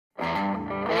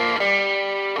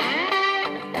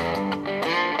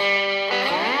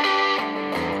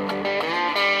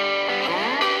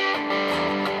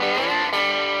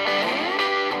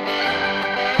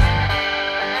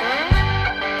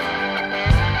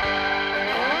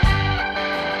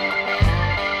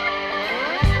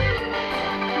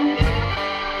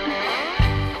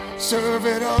serve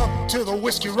it up till the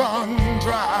whiskey run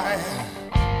dry.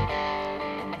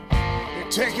 You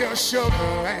take your sugar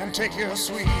and take your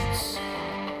sweets.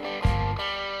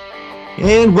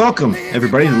 And welcome,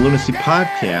 everybody, to the Lunacy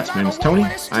Podcast. My name is Tony.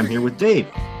 I'm here with Dave.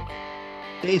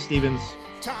 Dave Stevens.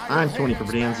 I'm Tony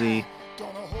Perbedanzi.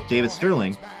 David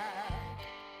Sterling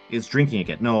is drinking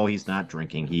again. No, he's not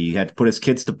drinking. He had to put his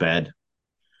kids to bed.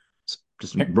 It's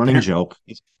just a running joke.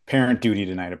 It's parent duty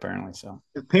tonight, apparently. So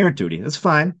parent duty. That's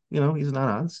fine. You know, he's not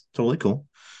on. It's totally cool.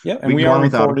 Yeah, and we are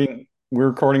recording. We're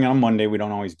recording on Monday. We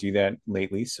don't always do that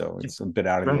lately, so it's a bit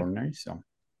out of the ordinary. So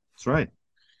that's right.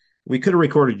 We could have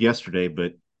recorded yesterday,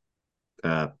 but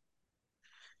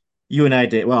you and I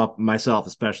did. Well, myself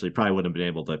especially probably wouldn't have been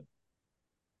able to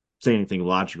say anything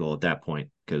logical at that point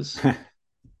because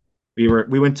we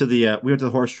went to the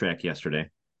horse track yesterday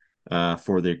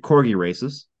for the corgi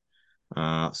races.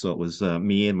 So it was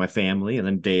me and my family, and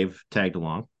then Dave tagged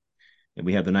along, and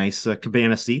we had the nice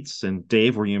cabana seats. And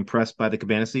Dave, were you impressed by the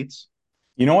cabana seats?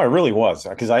 You know, I really was,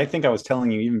 because I think I was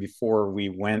telling you even before we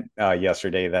went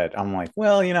yesterday that I'm like,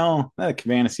 well, you know,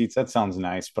 cabana seats, that sounds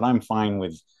nice, but I'm fine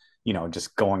with, you know,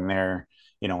 just going there,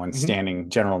 you know, and standing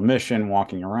general admission,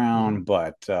 walking around.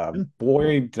 But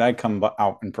boy, did I come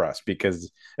out impressed, because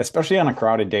especially on a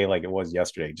crowded day like it was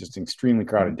yesterday, just an extremely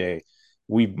crowded day,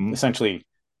 we essentially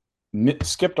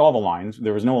skipped all the lines.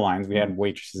 There was no lines. We had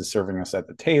waitresses serving us at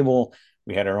the table.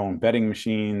 We had our own betting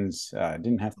machines.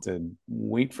 Didn't have to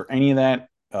wait for any of that.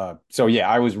 So yeah,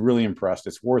 I was really impressed.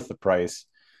 It's worth the price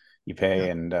you pay,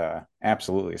 and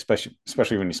absolutely,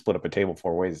 especially when you split up a table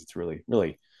 4 ways, it's really,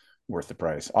 really worth the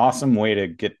price. Awesome way to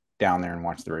get down there and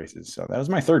watch the races. So that was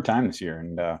my 3rd time this year,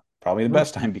 and probably the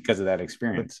best time because of that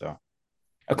experience. So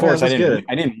of course, I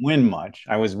didn't win much.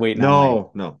 I was waiting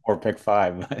on or pick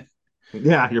 5.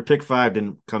 Yeah, your pick 5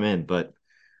 didn't come in, but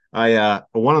I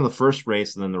won on the first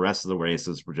race, and then the rest of the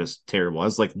races were just terrible. I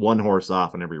was like 1 horse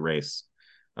off in every race.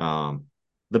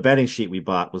 The betting sheet we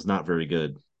bought was not very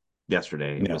good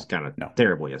yesterday. It was kind of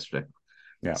terrible yesterday.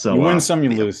 Yeah, so you win some, you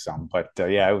lose some, but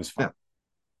yeah, it was fun.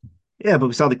 Yeah, but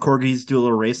we saw the corgis do a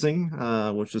little racing,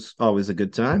 which is always a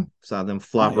good time. Saw them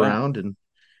flop around and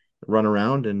run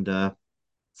around and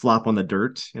flop on the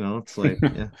dirt. You know, it's like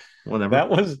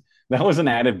whatever. That was an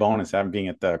added bonus having being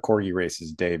at the corgi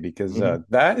races day, because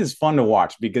that is fun to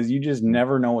watch, because you just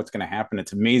never know what's going to happen.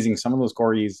 It's amazing. Some of those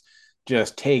corgis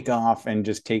just take off and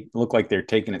just look like they're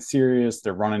taking it serious.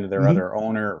 They're running to their other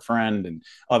owner or friend, and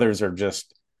others are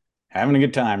just having a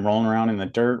good time, rolling around in the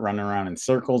dirt, running around in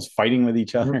circles, fighting with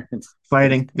each other. It's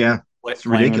ridiculous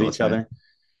with each other.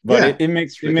 But it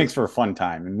makes for a fun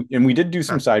time. And we did do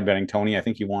some side betting, Tony. I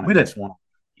think you won this one.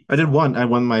 I did one. I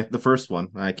won the first one.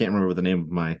 I can't remember what the name of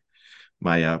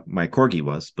my corgi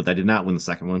was, but I did not win the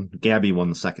second one. Gabby won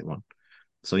the second one.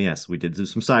 So yes, we did do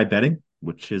some side betting,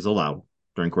 which is allowed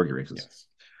during corgi races. Yes.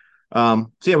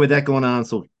 So yeah, with that going on,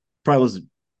 so probably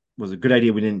was a good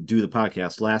idea we didn't do the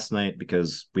podcast last night,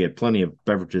 because we had plenty of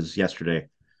beverages yesterday.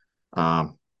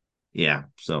 So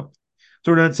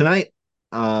we're doing it tonight.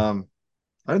 Other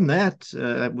than that,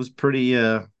 it was pretty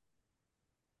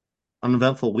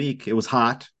uneventful week. It was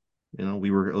hot. You know,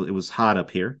 it was hot up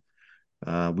here.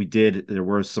 There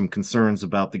were some concerns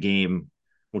about the game,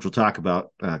 which we'll talk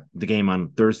about, the game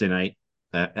on Thursday night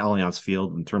at Allianz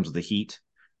Field in terms of the heat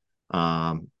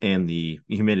and the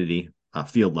humidity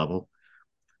field level.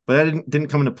 But that didn't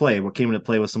come into play. What came into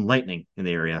play was some lightning in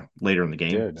the area later in the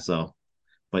game. So,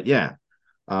 but yeah,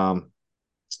 now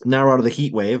we're out of the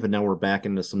heat wave, and now we're back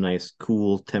into some nice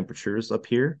cool temperatures up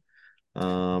here.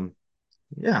 Cool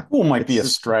might be a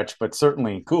stretch, but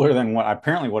certainly cooler than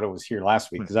what it was here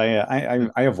last week, because I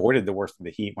avoided the worst of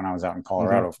the heat when I was out in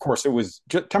Colorado. Of course, it was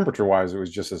temperature wise, it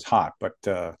was just as hot,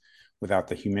 but without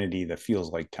the humidity, that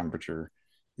feels like temperature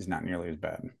is not nearly as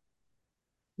bad.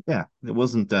 Yeah, it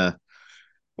wasn't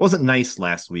nice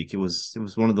last week. It was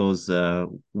one of those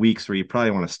weeks where you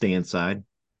probably want to stay inside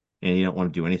and you don't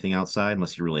want to do anything outside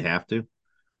unless you really have to,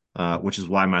 which is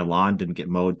why my lawn didn't get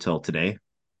mowed till today.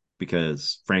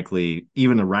 Because frankly,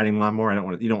 even the riding lawnmower,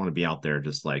 you don't want to be out there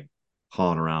just like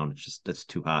hauling around. It's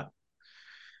too hot.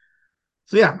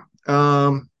 So yeah.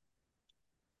 Other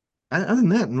than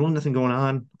that, nothing going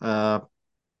on.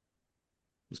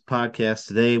 This podcast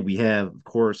today, we have, of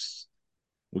course,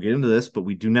 we'll get into this, but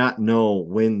we do not know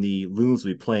when the Loons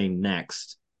will be playing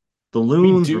next. The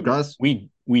Loons,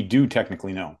 we do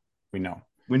technically know. We know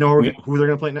who they're going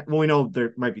to play next. Well, we know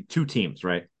there might be 2 teams,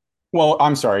 right? Well,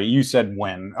 I'm sorry. You said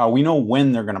when. We know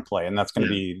when they're going to play, and that's going to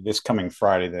be this coming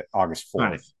Friday, August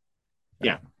 4th.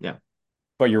 Yeah.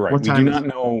 But you're right. We do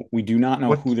not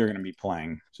know who they're going to be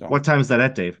playing. So what time is that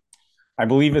at, Dave? I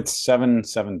believe it's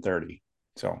 7:30.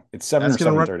 So it's 7 or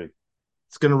 7:30.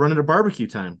 It's going to run into barbecue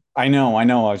time. I know. I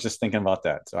was just thinking about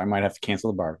that, so I might have to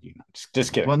cancel the barbecue.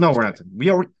 Just kidding. Well, no, Just we're kidding.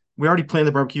 not. We already planned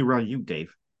the barbecue around you,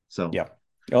 Dave. So, Yeah.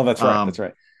 Oh, that's right. That's um,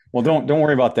 right. Well, don't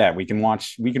worry about that. We can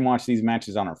watch these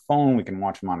matches on our phone. We can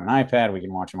watch them on an iPad. We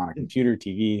can watch them on a computer,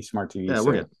 TV, smart TV. yeah, we're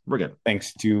So good. We're good.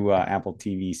 thanks to Apple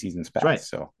TV Seasons That's right. Pass.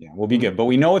 So yeah, we'll be Mm-hmm. good. But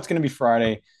we know it's going to be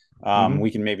Friday. Mm-hmm.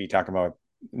 We can maybe talk about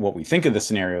what we think of the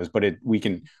scenarios, but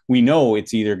we know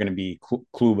it's either going to be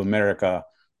Club America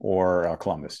or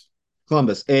Columbus.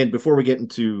 Columbus. And before we get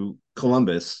into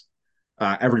Columbus,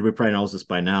 everybody probably knows this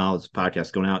by now. This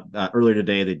podcast going out earlier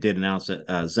today. They did announce that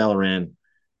Zelaran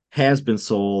has been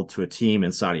sold to a team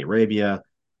in Saudi Arabia.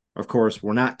 Of course,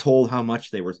 we're not told how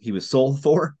much he was sold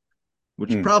for,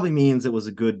 which Mm, probably means it was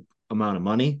a good amount of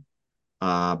money.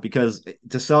 Because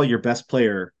to sell your best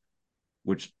player,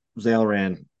 which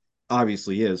Zalaran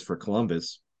obviously is for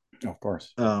Columbus, of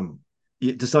course.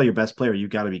 to sell your best player, you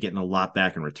got to be getting a lot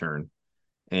back in return,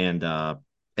 and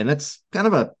that's kind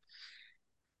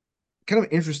of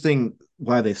interesting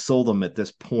why they sold them at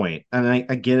this point. And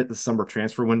I get it, the summer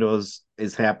transfer window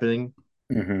is happening,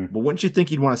 Mm-hmm. but wouldn't you think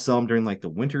you'd want to sell them during like the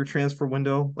winter transfer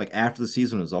window, like after the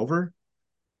season is over?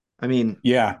 I mean,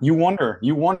 Yeah, you wonder.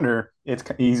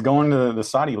 He's going to the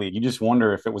Saudi league. You just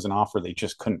wonder if it was an offer they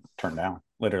just couldn't turn down.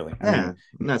 Literally, I yeah,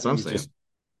 mean, that's what I'm you saying. just.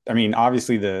 I mean,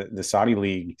 obviously the Saudi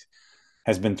league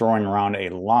has been throwing around a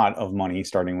lot of money,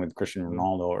 starting with Cristiano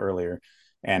Ronaldo earlier,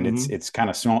 and it's Mm-hmm. it's kind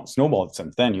of snowballed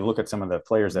since then. You look at some of the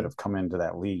players that Mm-hmm. have come into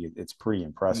that league; it's pretty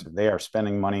impressive. They are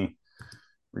spending money,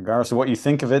 regardless of what you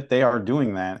think of it. They are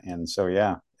doing that, and so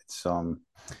yeah, it's.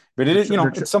 But it They're, is, tr- they're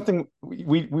it's tr- something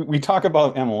we talk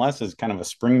about MLS as kind of a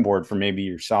springboard for maybe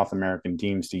your South American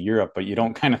teams to Europe, but you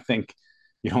don't kind of think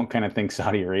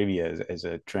Saudi Arabia as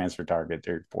a transfer target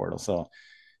third portal. So well,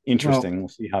 interesting. We'll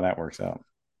see how that works out.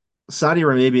 Saudi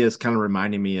Arabia is kind of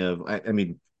reminding me of, I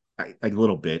mean, a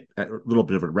little bit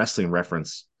of a wrestling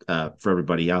reference for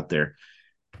everybody out there.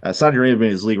 Saudi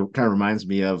Arabia's league kind of reminds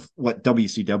me of what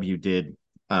WCW did,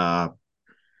 uh,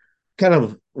 kind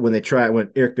of when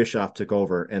Eric Bischoff took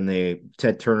over and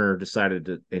Ted Turner decided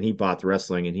to, and he bought the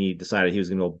wrestling and he decided he was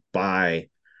going to go buy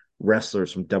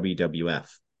wrestlers from WWF.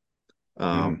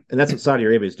 Mm-hmm. And that's what Saudi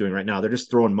Arabia is doing right now. They're just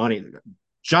throwing money,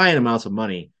 giant amounts of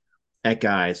money at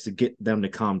guys to get them to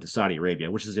come to Saudi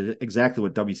Arabia, which is exactly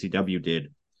what WCW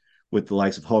did with the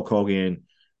likes of Hulk Hogan,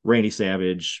 Randy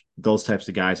Savage, those types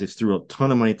of guys. They threw a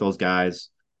ton of money at those guys,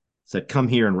 said, come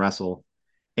here and wrestle.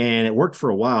 And it worked for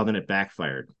a while, then it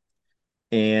backfired.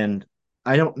 And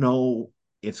I don't know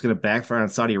if it's going to backfire on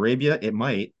Saudi Arabia. It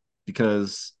might,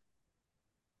 because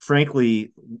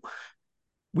frankly,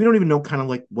 we don't even know kind of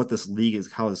like what this league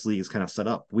is, how this league is kind of set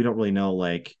up. We don't really know,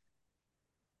 like,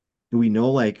 do we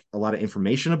know like a lot of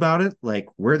information about it? Like,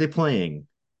 where are they playing?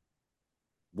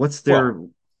 What's Well, their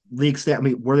league stat? I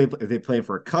mean, are they playing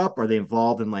for a cup? Are they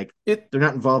involved in like, it they're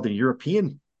not involved in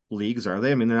European leagues, are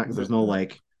they? I mean, there's no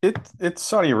like, it's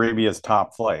Saudi Arabia's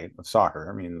top flight of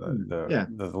soccer. I mean, yeah.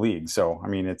 the league. So I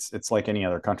mean, it's like any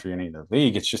other country, any other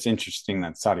league. It's just interesting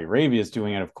that Saudi Arabia is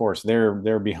doing it. Of course,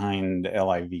 they're behind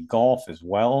LIV Golf as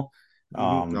well.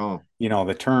 Mm-hmm. Oh,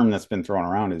 The term that's been thrown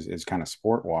around is kind of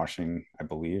sport washing, I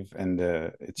believe, and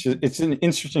it's an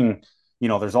interesting.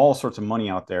 There's all sorts of money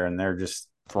out there, and they're just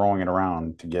throwing it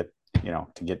around to get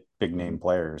big name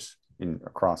players in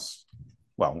across.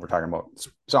 Well, we're talking about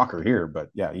soccer here, but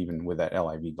yeah, even with that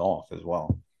LIV golf as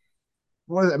well.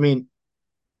 well, I mean,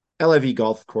 LIV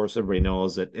Golf, of course, everybody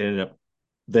knows that it ended up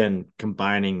then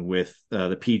combining with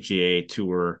the PGA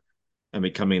Tour and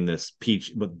becoming this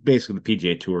but basically the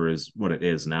PGA Tour is what it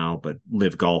is now, but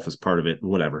Live Golf is part of it,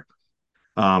 whatever.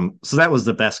 So that was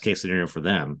the best case scenario for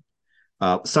them.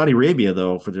 Saudi Arabia,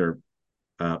 though, for their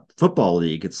football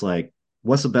league, it's like,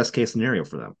 what's the best case scenario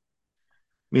for them?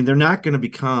 I mean, they're not going to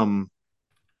become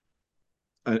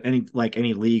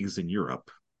any leagues in Europe.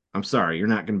 I'm sorry, you're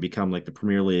not going to become like the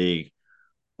Premier League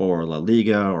or La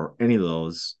Liga or any of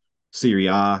those. Serie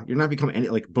A, you're not becoming any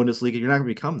like Bundesliga. You're not going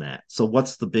to become that. So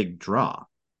what's the big draw?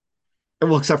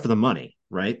 Well, except for the money,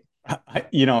 right?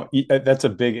 That's a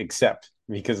big accept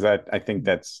because that I think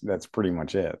that's pretty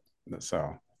much it.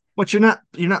 So But you're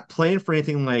not playing for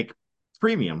anything like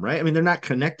premium, right? I mean, they're not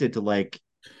connected to like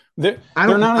they're I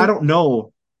they're don't not I a, don't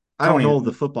know I don't Tony. know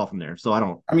the football from there, so I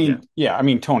don't. I Yeah. mean, yeah, I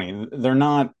mean, Tony, they're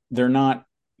not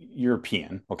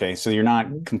European. Okay, so you're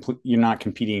not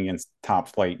competing against top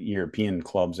flight European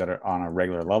clubs that are on a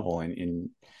regular level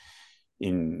in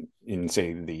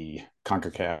say the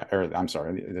CONCACAF, or I'm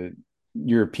sorry, the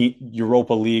European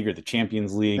Europa League or the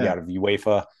Champions League Yeah. out of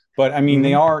UEFA. But I mean,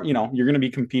 they Mm-hmm. are, you're going to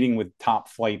be competing with top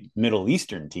flight Middle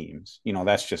Eastern teams.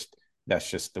 That's just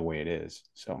the way it is.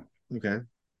 So, Okay.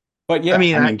 But I yeah,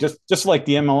 mean, I mean, just like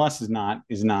the MLS is not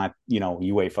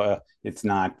UEFA. It's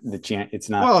not it's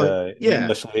not well, an yeah.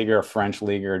 English league or a French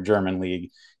league or a German league.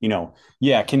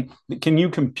 Yeah. Can you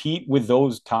compete with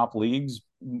those top leagues?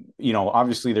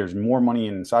 Obviously there's more money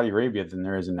in Saudi Arabia than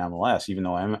there is in MLS, even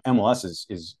though MLS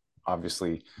is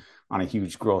obviously on a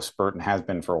huge growth spurt and has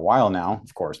been for a while now.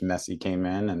 Of course, Messi came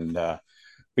in, and but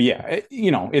yeah,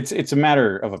 it's a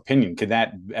matter of opinion. Could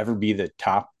that ever be the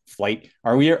top flight?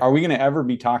 Are we going to ever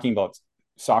be talking about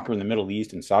soccer in the Middle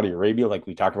East and Saudi Arabia like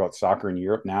we talk about soccer in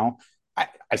Europe now?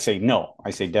 I say no. I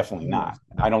say definitely not.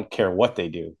 I don't care what they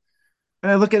do.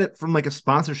 And I look at it from like a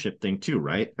sponsorship thing too,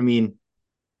 right? I mean,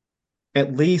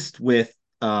 at least with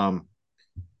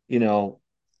you know,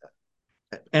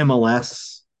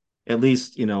 MLS, at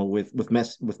least, with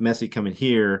Messi coming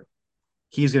here,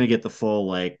 he's going to get the full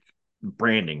like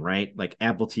branding, right? Like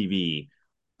Apple TV,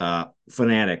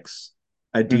 Fanatics,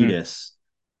 Mm-hmm. Adidas.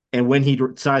 And when he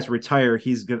decides to retire,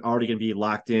 he's already going to be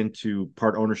locked into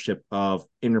part ownership of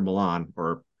Inter Milan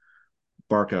or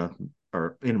Barca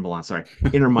or Inter Milan, sorry,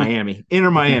 Inter Miami.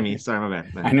 Sorry, my I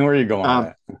bad. know where you're going with Um,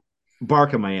 that.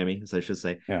 Barca Miami, as I should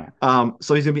say. Yeah.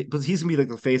 So he's gonna be like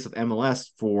the face of MLS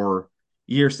for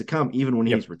years to come, even when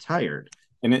Yep. he's retired.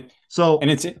 And it So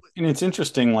and it's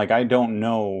interesting. Like I don't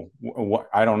know.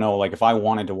 Like if I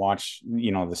wanted to watch,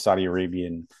 the Saudi Arabia,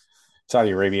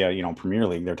 Premier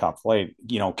League, their top flight,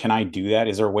 can I do that?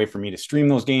 Is there a way for me to stream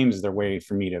those games? Is there a way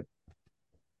for me to,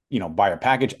 buy a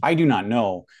package? I do not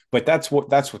know, but that's what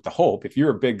the hope. If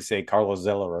you're a big, say, Carlos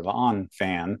Zeller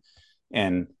fan,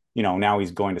 and now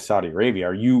he's going to Saudi Arabia,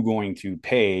 are you going to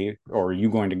pay, or are you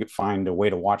going to find a way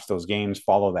to watch those games,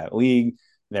 follow that league,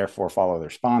 therefore follow their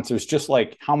sponsors? Just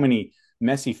like how many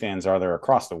Messi fans are there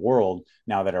across the world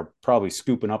now that are probably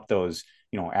scooping up those,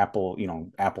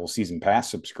 Apple season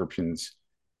pass subscriptions,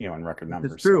 in record it's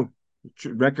numbers. So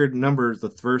true. Record numbers the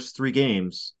first three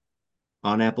games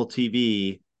on Apple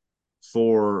TV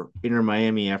for Inter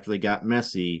Miami after they got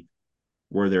Messi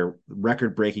were their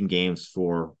record breaking games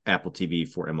for Apple TV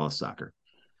for MLS soccer.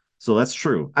 So that's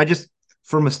true. I just,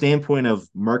 from a standpoint of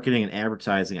marketing and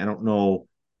advertising, I don't know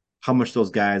how much those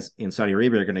guys in Saudi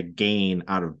Arabia are going to gain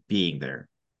out of being there,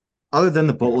 other than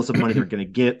the boatloads of money they're going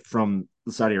to get from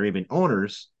the Saudi Arabian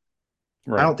owners.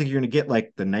 I right. don't think you're going to get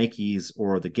like the Nikes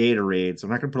or the Gatorades.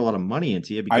 I'm not going to put a lot of money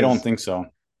into you I don't because think so.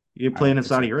 you're I playing don't in think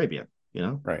Saudi so. Arabia, you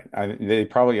know? Right. They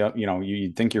probably,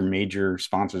 you'd think your major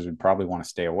sponsors would probably want to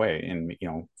stay away. And,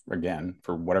 again,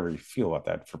 for whatever you feel about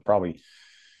that, for probably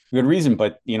good reason.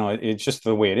 But, it's just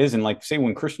the way it is. And like, say,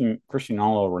 when Christian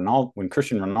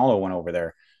Ronaldo went over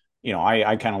there,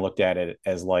 I kind of looked at it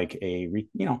as like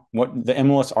what the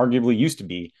MLS arguably used to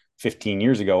be 15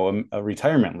 years ago, a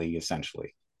retirement league,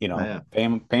 essentially, Yeah.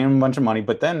 paying a bunch of money.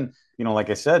 But then, like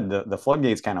I said, the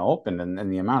floodgates kind of opened,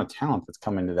 and the amount of talent that's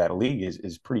come into that league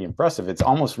is pretty impressive. It's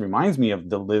almost reminds me of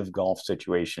the live golf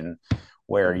situation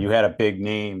where you had a big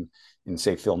name in,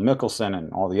 say, Phil Mickelson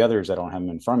and all the others. I don't have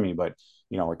them in front of me, but,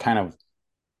 it kind of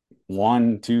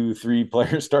one, two, three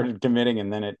players started committing,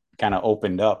 and then it kind of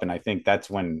opened up. And I think that's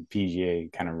when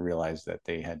PGA kind of realized that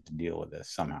they had to deal with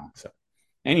this somehow. So,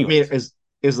 I mean, anyways,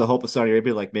 is the hope of Saudi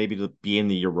Arabia like maybe to be in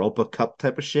the Europa Cup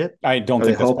type of shit? I don't Are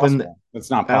they think that's hoping? possible. It's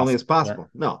not I don't think it's possible.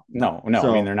 possible. No. No. I mean,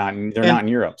 So, they're not and in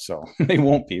Europe, so they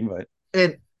won't be. But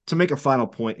and to make a final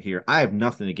point here, I have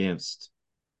nothing against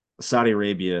Saudi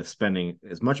Arabia spending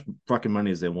as much fucking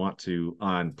money as they want to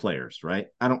on players, right?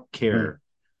 I don't Mhm. care.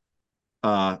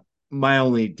 Uh, my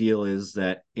only deal is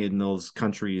that in those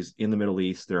countries in the Middle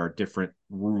East, there are different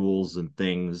rules and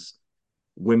things,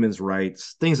 women's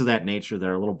rights, things of that nature that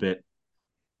are a little bit,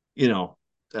 you know,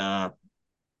 uh,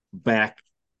 back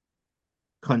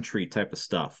country type of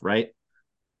stuff, right?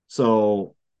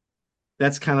 So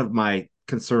that's kind of my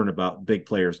concern about big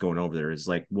players going over there is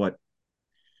like what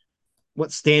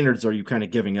standards are you kind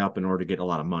of giving up in order to get a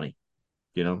lot of money,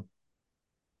 you know?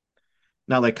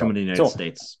 Not like coming to the United so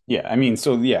States. yeah, I mean,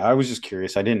 so yeah, I was just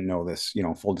curious. I didn't know this,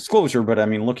 full disclosure, but I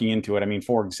mean, looking into it, I mean,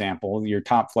 for example, your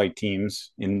top flight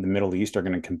teams in the Middle East are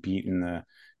going to compete in the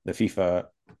FIFA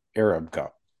Arab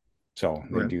Cup. So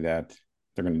they Okay. do that.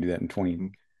 They're going to do that in Mm-hmm.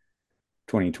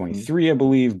 2023, I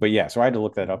believe. But yeah, so I had to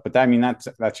look that up. But I mean, that's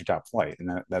your top flight, and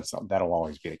that'll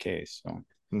always be the case. So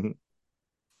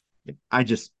Mm-hmm. I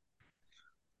just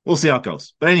we'll see how it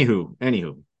goes. But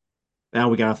anywho, now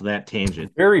we got off of that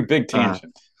tangent very big uh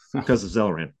tangent. because of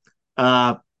Zelleran.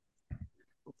 Uh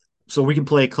so we can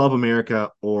play Club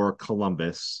America or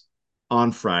Columbus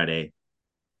on Friday.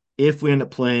 If we end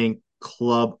up playing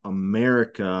Club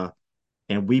America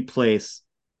and we place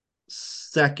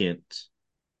second,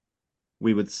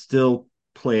 we would still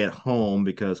play at home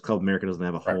because Club America doesn't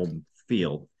have a Correct. home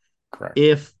field. Correct.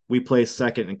 If we play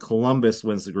second and Columbus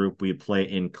wins the group, we play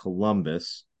in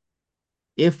Columbus.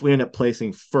 If we end up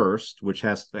placing first, which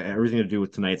has everything to do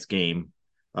with tonight's game,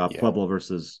 Pueblo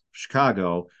versus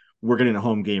Chicago, we're getting a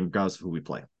home game regardless of who we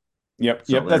play. Yep,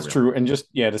 that's true. And just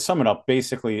to sum it up,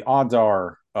 basically, odds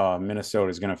are Minnesota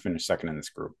is going to finish second in this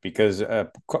group because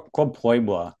Club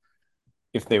Puebla,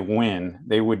 if they win,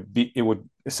 it would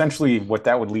essentially what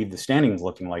that would leave the standings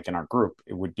looking like in our group.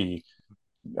 It would be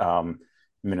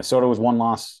Minnesota with 1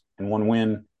 loss and 1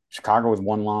 win, Chicago with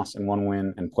 1 loss and 1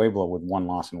 win, and Puebla with 1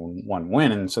 loss and 1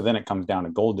 win. And so then it comes down to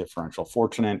goal differential.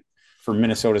 Fortunate for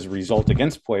Minnesota's result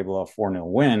against Puebla, a 4-0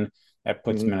 win, that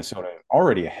puts Minnesota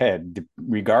already ahead,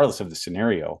 regardless of the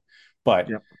scenario. But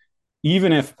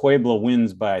even if Puebla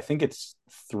wins by, I think it's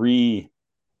 3,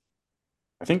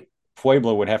 I think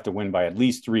Puebla would have to win by at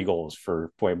least 3 goals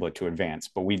for Puebla to advance,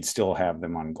 but we'd still have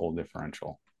them on goal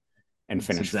differential and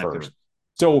finish first. Right.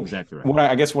 So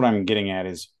I guess what I'm getting at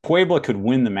is Puebla could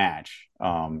win the match,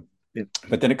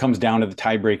 but then it comes down to the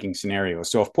tie-breaking scenario.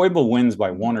 So if Puebla wins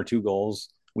by 1 or 2 goals,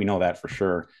 we know that for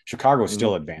sure. Chicago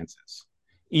still advances.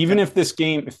 Even if the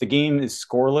game is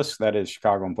scoreless, that is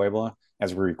Chicago and Puebla,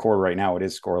 as we record right now, it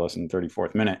is scoreless in the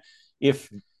 34th minute. If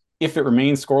it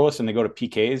remains scoreless and they go to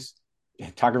PKs,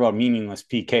 talk about meaningless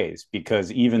PKs,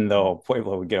 because even though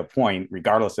Puebla would get a point,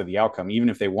 regardless of the outcome, even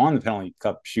if they won the penalty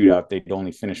cup shootout, they'd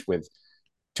only finish with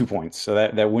 2 points. So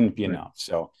that wouldn't be enough.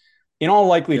 So in all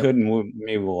likelihood, and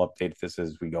maybe we'll update this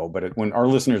as we go, but when our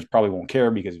listeners probably won't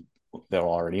care because they'll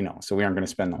already know. So we aren't going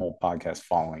to spend the whole podcast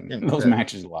following those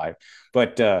matches live.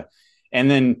 But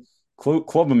and then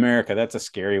Club America, that's a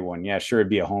scary one. Yeah, sure, it'd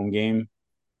be a home game.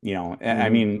 I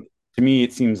mean, to me,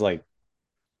 it seems like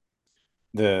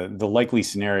the likely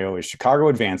scenario is Chicago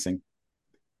advancing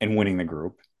and winning the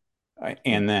group,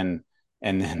 and then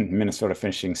Minnesota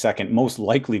finishing second, most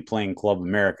likely playing Club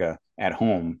America at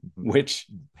home, which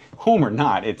home or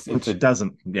not, it's a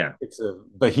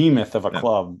behemoth of a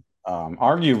club.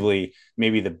 Arguably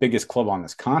maybe the biggest club on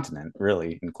this continent,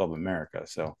 really, in Club America.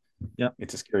 So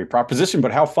it's a scary proposition,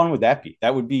 but how fun would that be?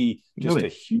 That would be just a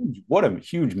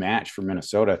huge match for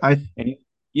Minnesota.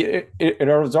 It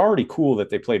was already cool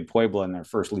that they played Puebla in their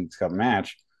first League Cup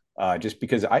match, just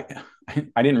because I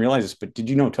didn't realize this, but did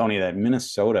you know, Tony, that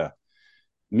Minnesota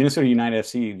United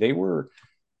FC,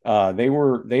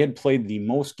 they had played the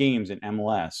most games in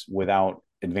MLS without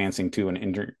advancing to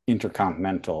an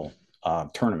intercontinental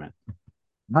tournament.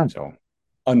 So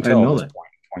until this point,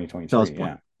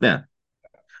 2023,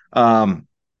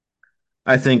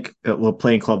 I think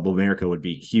playing Club America would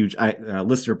be huge.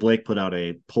 Listener Blake put out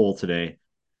a poll today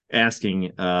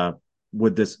asking,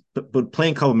 would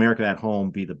playing Club America at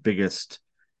home be the biggest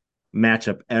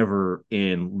matchup ever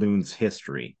in Loons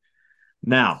history?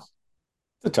 Now,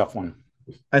 it's a tough one.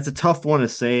 It's a tough one to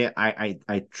say.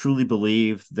 I truly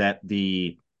believe that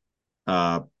the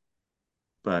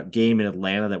game in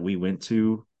Atlanta that we went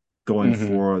to going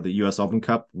for the U.S. Open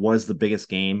Cup was the biggest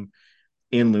game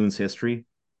in Loons history,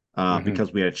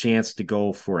 because we had a chance to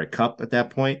go for a cup at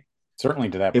that point. Certainly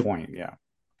to that point, yeah.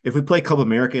 If we play Club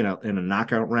America in a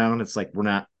knockout round, it's like we're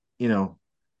not,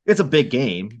 it's a big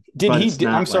game.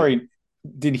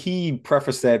 Did he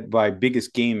preface that by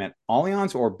biggest game at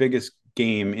Allianz or biggest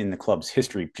game in the club's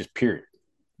history, just period?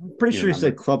 I'm pretty sure he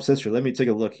said club's history. Let me take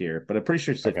a look here, but I'm pretty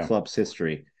sure he said club's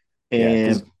history.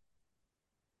 And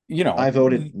I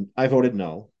voted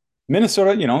no.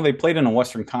 Minnesota, they played in a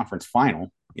Western Conference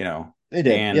final, They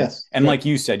did, yes. And like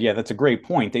you said, that's a great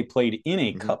point. They played in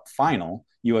a cup final,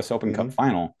 U.S. Open Cup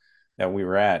final that we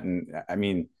were at. And I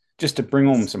mean, just to bring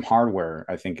home some hardware,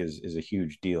 I think is a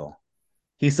huge deal.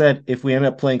 He said, if we end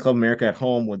up playing Club America at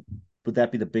home, would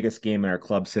that be the biggest game in our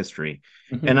club's history?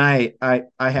 And I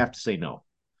have to say no.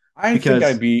 I think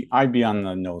I'd be on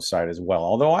the no side as well.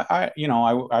 Although I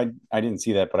didn't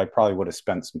see that, but I probably would have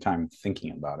spent some time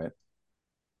thinking about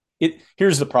it.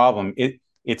 Here's the problem.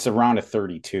 It's around a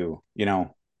 32.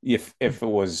 If it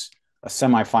was a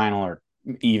semifinal or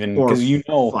even, because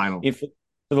final. If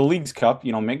for the League's Cup,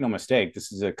 make no mistake,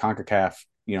 this is a CONCACAF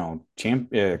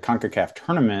CONCACAF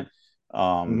tournament.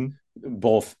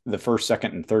 Both the first,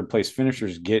 second, and third place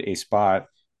finishers get a spot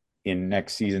in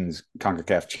next season's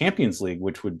CONCACAF Champions League,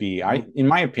 which would be, in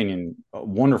my opinion, a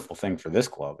wonderful thing for this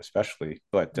club, especially.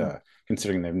 But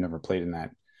considering they've never played in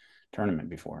that tournament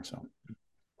before, so.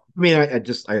 I mean, I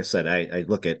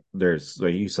look at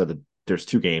like you said, there's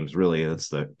 2 games really. It's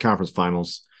the conference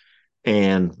finals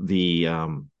and the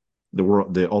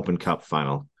Open Cup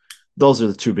final. Those are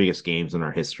the 2 biggest games in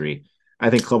our history. I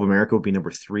think Club America would be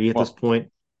number 3 at this point.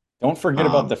 Don't forget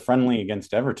about the friendly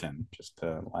against Everton just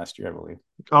last year, I believe.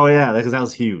 Oh yeah, because that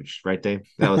was huge, right, Dave?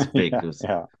 That was big.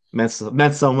 meant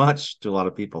so much to a lot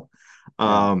of people.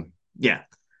 Yeah, Yeah.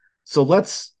 So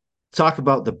let's talk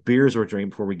about the beers we're drinking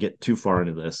before we get too far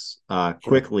into this. sure.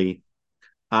 Quickly,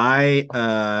 I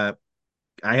I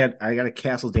got a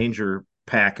Castle Danger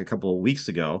pack a couple of weeks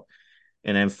ago,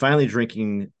 and I'm finally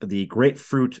drinking the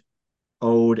Grapefruit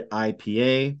Ode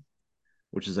IPA,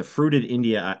 which is a fruited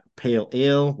India pale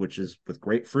ale, which is with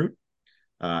grapefruit,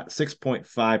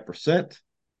 6.5%.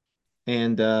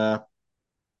 And yeah,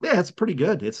 it's pretty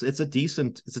good. It's a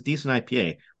decent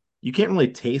IPA. You can't really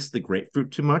taste the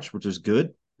grapefruit too much, which is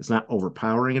good. It's not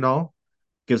overpowering at all.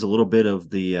 Gives a little bit of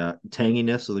the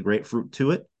tanginess of the grapefruit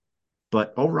to it.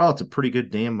 But overall, it's a pretty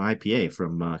good damn IPA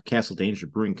from Castle Danger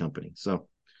Brewing Company. So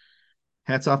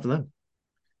hats off to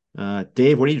them.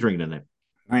 Dave, what are you drinking tonight?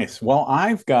 Nice. Well,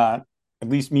 I've got, at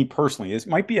least me personally, this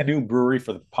might be a new brewery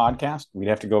for the podcast. We'd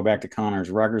have to go back to Connor's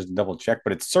Ruggers to double check,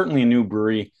 but it's certainly a new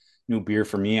brewery, new beer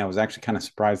for me. I was actually kind of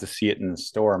surprised to see it in the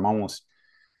store. I'm almost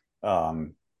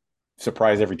um,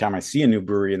 surprised every time I see a new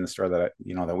brewery in the store that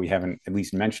that we haven't at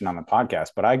least mentioned on the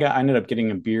podcast. But I ended up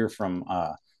getting a beer from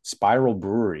Spiral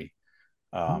Brewery.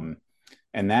 Um,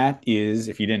 and that is,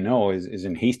 if you didn't know, is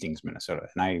in Hastings, Minnesota.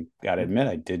 And I got to admit,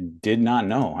 I did not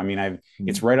know. I mean,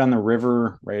 it's right on the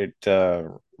river, right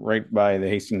by the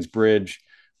Hastings Bridge.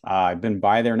 I've been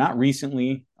by there, not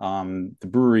recently. The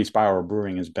brewery Spiral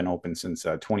Brewing has been open since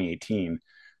 2018.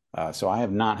 So I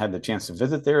have not had the chance to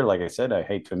visit there. Like I said, I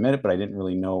hate to admit it, but I didn't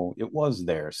really know it was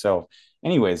there. So,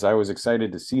 anyways, I was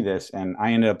excited to see this, and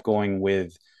I ended up going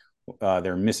with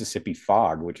their Mississippi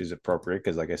Fog, which is appropriate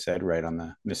because, like I said, right on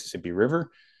the Mississippi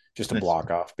River, just a Nice.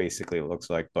 block off, basically. It looks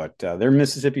like, but their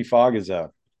Mississippi Fog is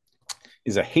a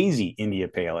hazy India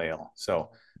Pale Ale.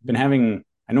 So, been having.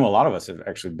 I know a lot of us have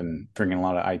actually been drinking a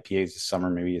lot of IPAs this summer.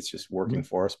 Maybe it's just working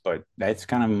for us, but that's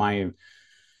kind of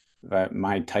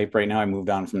my type right now. I moved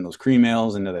on from those cream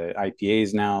ales into the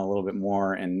IPAs now a little bit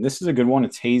more, and this is a good one.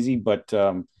 It's hazy, but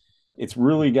it's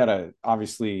really got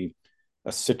obviously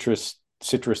a citrus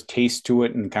taste to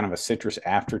it and kind of a citrus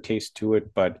aftertaste to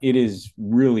it, but it is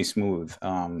really smooth.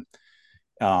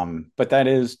 But that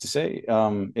is to say,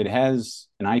 it has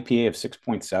an IPA of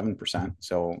 6.7%,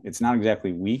 so it's not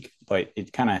exactly weak, but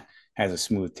it kind of has a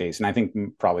smooth taste, and I think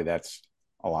probably that's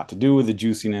a lot to do with the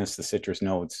juiciness, the citrus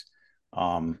notes.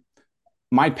 Um,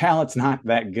 my palate's not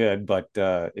that good, but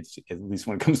it's at least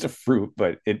when it comes to fruit.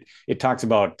 But it talks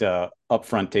about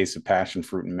upfront taste of passion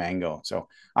fruit and mango. So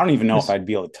I don't even know if Nice. I'd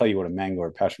be able to tell you what a mango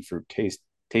or passion fruit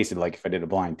tasted like if I did a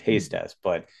blind taste test.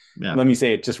 But Yeah. let me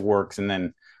say it just works, and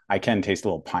then I can taste a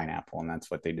little pineapple, and that's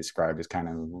what they describe as kind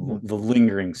of the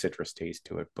lingering citrus taste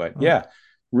to it. But Oh, yeah,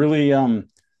 really,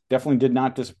 definitely did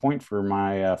not disappoint for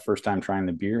my first time trying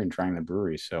the beer and trying the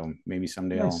brewery. So maybe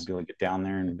someday I'll nice. be able to get down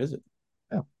there and visit.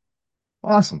 Yeah.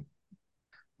 Awesome.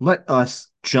 Let us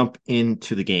jump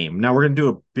into the game. Now we're going to do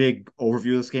a big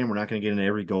overview of this game. We're not going to get into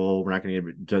every goal. We're not going to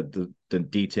get into the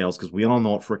details because we all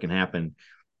know what freaking happened.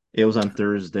 It was on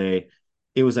Thursday.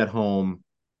 It was at home.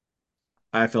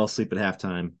 I fell asleep at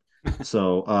halftime.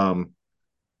 So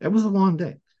it was a long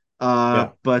day. Yeah.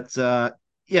 But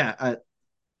yeah,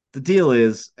 the deal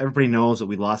is everybody knows that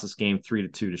we lost this game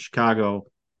 3-2 to Chicago.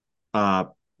 Uh,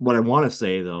 what I want to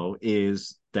say though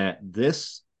is that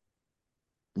this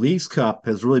League's Cup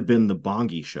has really been the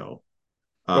Bongi show.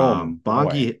 Oh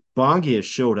boy. Bongi has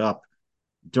showed up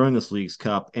during this League's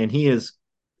Cup, and he has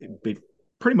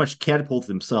pretty much catapulted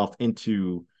himself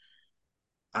into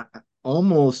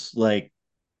almost like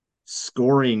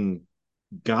scoring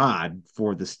god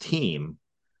for this team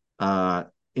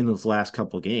in those last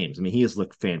couple of games. I mean, he has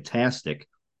looked fantastic.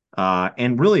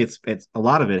 And really, it's a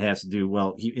lot of it has to do.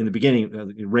 Well, in the beginning,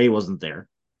 Ray wasn't there,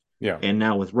 Yeah. and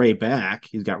now with Ray back,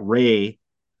 he's got Ray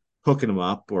hooking him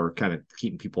up or kind of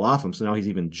keeping people off him. So now he's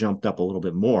even jumped up a little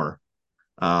bit more.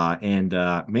 And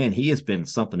man, he has been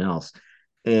something else.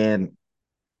 And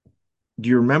do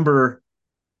you remember?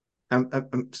 I'm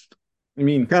I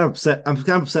mean, kind of upset. I'm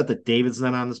kind of upset that David's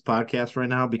not on this podcast right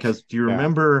now because do you yeah.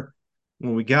 remember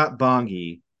when we got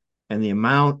Bongi and the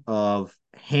amount of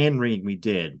hand wringing we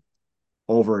did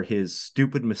over his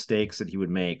stupid mistakes that he would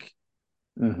make?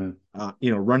 Hmm.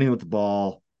 Running with the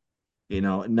ball,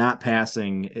 not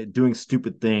passing, doing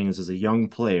stupid things as a young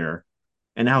player,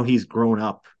 and how he's grown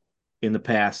up in the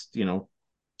past,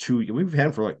 we've had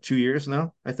him for like 2 years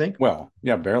now, I think. Well,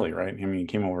 yeah, barely, right? I mean,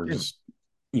 Yeah,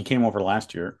 he came over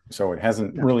last year, so yeah.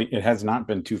 it has not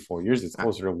been 2 full years. It's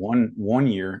closer to one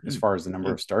year as far as the number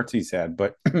Yeah. of starts he's had.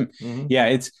 But Mm-hmm. yeah,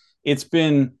 it's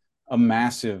been a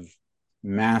massive.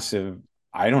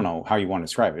 I don't know how you want to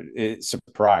describe it.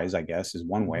 Surprise, I guess, is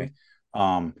one Mm-hmm. way.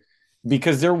 Um,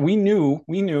 because we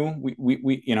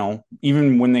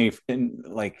even when they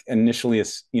like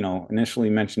initially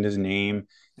mentioned his name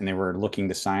and they were looking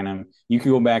to sign him, you could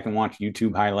go back and watch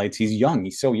YouTube highlights. He's young.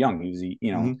 He's so young.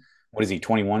 Hmm. What is he,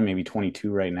 21, maybe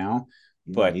 22 right now?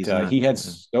 Yeah, But he's not. he had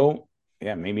Yeah. so,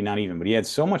 yeah, maybe not even, but he had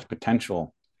so much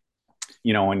potential,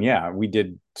 and yeah, we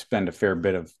did spend a fair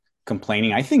bit of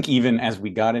complaining. I think even as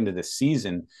we got into the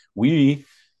season, we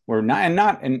were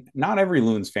not every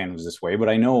Loons fan was this way, but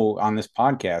I know on this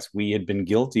podcast we had been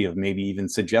guilty of maybe even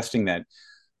suggesting that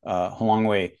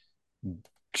Halongway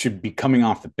should be coming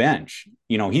off the bench.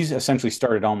 He's essentially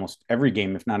started almost every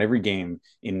game, if not every game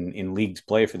in league's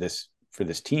play for this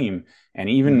team. And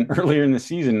even Mhm. earlier in the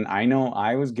season, I know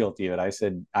I was guilty of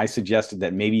it. I suggested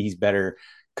that maybe he's better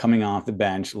coming off the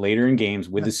bench later in games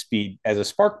with Yeah. his speed as a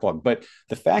spark plug. But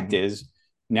the fact Mhm. is,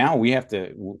 now we have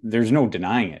to, there's no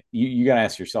denying it. You got to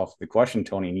ask yourself the question,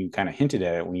 Tony, and you kind of hinted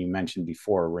at it when you mentioned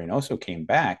before Reynoso came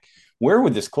back. Where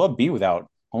would this club be without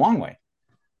a long way?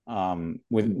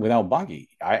 Without Bongi.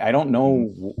 I don't Mhm.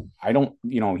 know. I don't,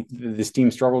 this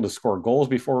team struggled to score goals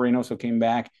before Reynoso came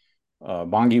back.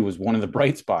 Bongi was one of the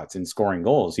bright spots in scoring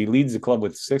goals. He leads the club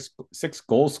with six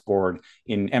goals scored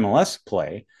in MLS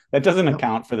play. That doesn't Yep.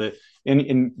 account for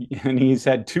and he's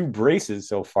had two braces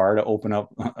so far to open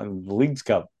up the League's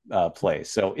Cup play.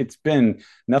 So it's been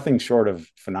nothing short of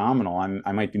phenomenal.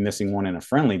 I might be missing one in a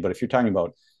friendly, but if you're talking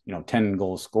about 10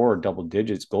 goals scored, double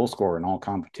digits goal scorer in all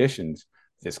competitions,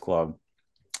 this club,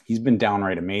 he's been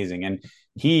downright amazing. And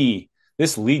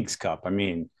this League's Cup, I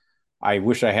mean, I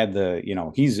wish I had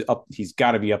he's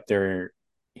got to be up there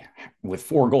with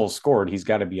 4 goals scored. He's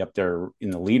got to be up there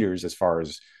in the leaders as far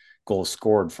as goals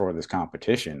scored for this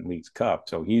competition, League's Cup.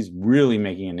 So he's really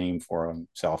making a name for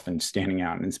himself and standing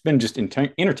out. And it's been just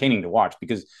entertaining to watch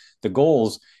because the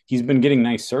goals, he's been getting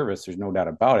nice service. There's no doubt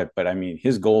about it. But I mean,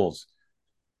 his goals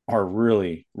are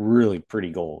really, really pretty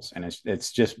goals. And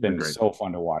it's just They're been great. so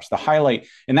fun to watch. The highlight,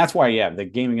 and that's why, yeah, the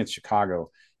game against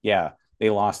Chicago, yeah, they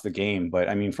lost the game. But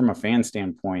I mean, from a fan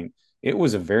standpoint, it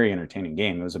was a very entertaining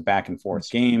game. It was a back and forth Let's,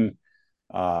 game.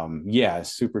 Yeah,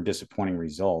 super disappointing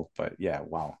result. But yeah,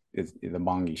 wow. It's the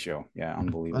Bongi show. Yeah, let's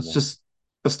unbelievable. just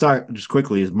let's start just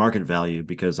quickly is market value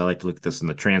because I like to look at this in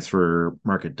the transfer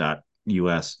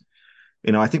market.us.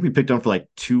 I think we picked up for like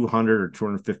 200 or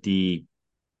 250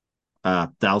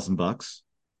 thousand bucks.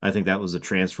 I think that was the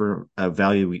transfer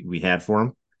value we had for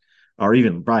him, or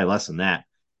even probably less than that.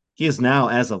 He is now,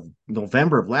 as of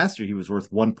November of last year, he was worth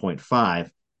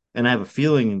 1.5. And I have a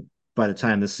feeling by the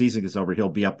time this season is over, he'll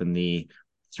be up in the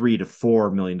 $3 to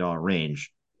 $4 million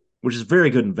range, which is a very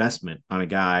good investment on a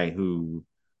guy who,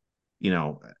 you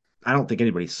know, I don't think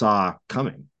anybody saw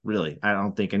coming, really. I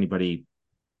don't think anybody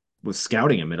was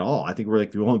scouting him at all. I think we're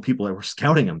like the only people that were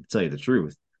scouting him, to tell you the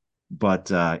truth. But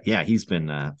yeah, he's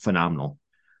been phenomenal.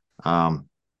 Um,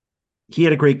 he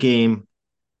had a great game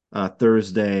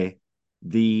Thursday.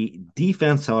 The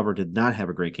defense, however, did not have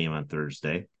a great game on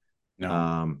Thursday. No.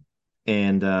 Um,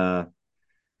 and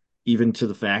even to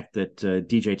the fact that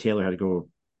DJ Taylor had to go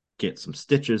get some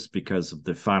stitches because of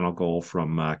the final goal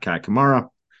from Kai Kamara.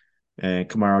 And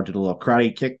Kamara did a little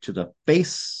karate kick to the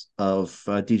face of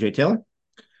DJ Taylor.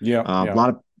 Yeah. A Yeah.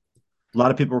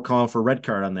 lot of people were calling for a red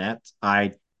card on that.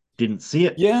 I didn't see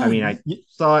it. I Yeah. mean, I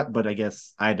saw it, but I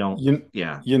guess I don't. You,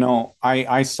 Yeah.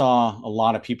 I saw a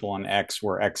lot of people on X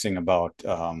were Xing about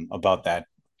that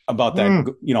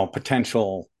Mm,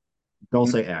 potential. don't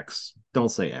say X. Don't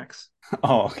say X.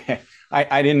 Oh, okay.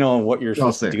 I didn't know what you're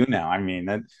Don't supposed to say do now. I mean,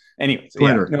 anyways,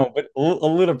 yeah, Twitter. no, but a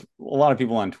lot of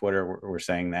people on Twitter were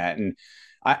saying that, and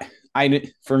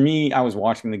for me, I was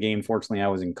watching the game. Fortunately, I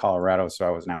was in Colorado, so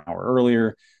I was an hour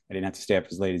earlier. I didn't have to stay up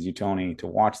as late as you, Tony, to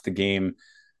watch the game.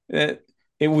 It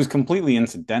was completely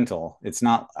incidental. It's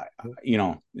not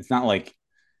like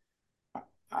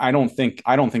I don't think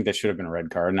that should have been a red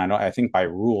card, and I think by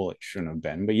rule it shouldn't have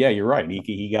been. But yeah, you're right.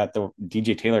 He got the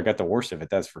DJ Taylor got the worst of it,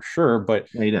 that's for sure. But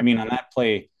Yeah, he I did. mean, on that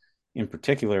play in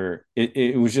particular,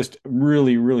 it was just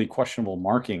really, really questionable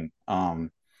marking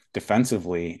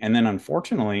defensively, and then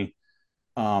unfortunately,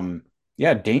 um,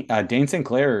 yeah, Dane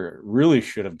Sinclair really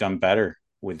should have done better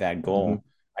with that Mhm. goal.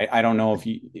 I don't know if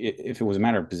it was a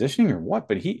matter of positioning or what,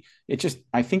 but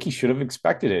I think he should have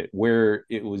expected it where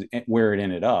it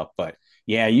ended up. But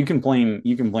yeah, you can blame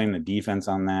the defense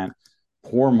on that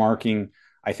poor marking.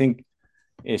 I think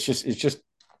it's just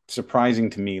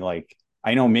surprising to me. Like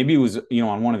I know maybe it was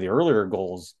on one of the earlier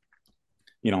goals,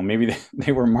 maybe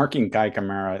they were marking Kai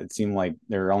Kamara. It seemed like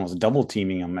they were almost double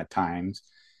teaming him at times,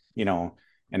 you know.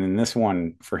 And in this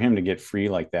one, for him to get free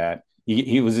like that,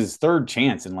 he was his third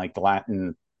chance in like the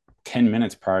Latin 10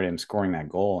 minutes prior to him scoring that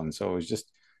goal. And so it was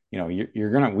just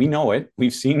we know it.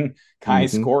 We've seen Kai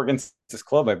Mhm. score against this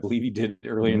club. I believe he did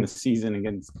earlier in Mhm. the season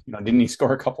against, didn't he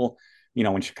score a couple,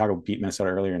 when Chicago beat Minnesota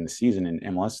earlier in the season in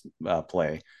MLS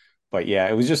play. But yeah,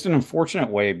 it was just an unfortunate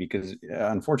way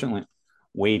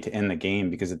to end the game,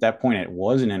 because at that point it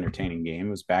was an entertaining game.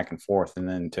 It was back and forth. And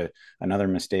then to another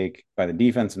mistake by the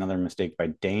defense, another mistake by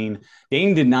Dane.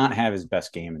 Dane did not have his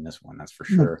best game in this one, that's for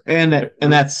sure. And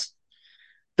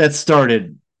that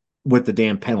started with the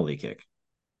damn penalty kick,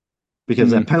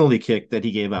 because that Mm, penalty kick that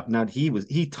he gave up. Now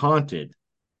he taunted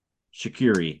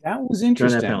Shaqiri that was during that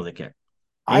interesting. penalty kick,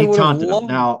 and I he would have taunted him. loved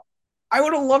Now, I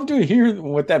would have loved to hear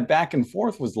what that back and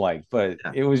forth was like, but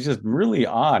yeah. it was just really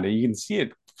odd. You can see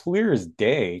it clear as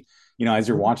day, as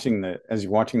you're Mhm.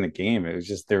 watching the game. It was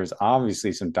just, there was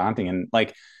obviously some daunting, and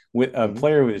like with a Mhm.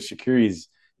 player with Shaqiri's,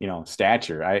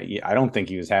 stature, I don't think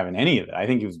he was having any of it. I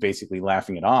think he was basically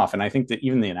laughing it off. And I think that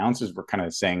even the announcers were kind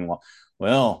of saying,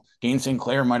 well, Dean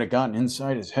Sinclair might have gotten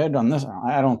inside his head on this.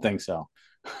 I don't think so.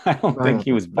 I don't think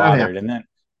he was Not bothered. happening.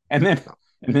 And then No.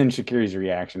 and then Shaqiri's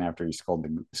reaction after he scored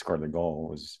the goal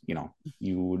was,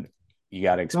 you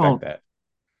got to expect Don't that.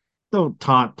 don't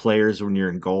taunt players when you're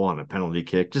in goal on a penalty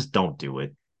kick. Just don't do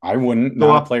it. I wouldn't, Go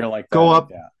not a up, player like go that. up,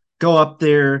 Yeah. go up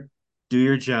there, do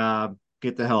your job,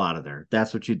 get the hell out of there.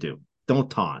 That's what you do. Don't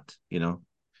taunt. You're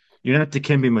not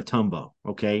Dikembe Mutombo,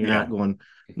 okay? You're Yeah. not going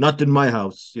nothing in my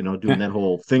house, doing that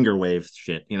whole finger wave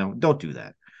shit. Don't do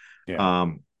that. Yeah.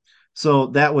 Um, so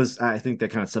that was, I think,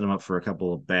 that kind of set them up for a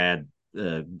couple of bad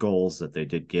goals that they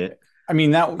did get. I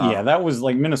mean, Uh, that was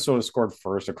like Minnesota scored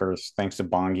first, of course, thanks to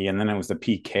Bongi. And then it was the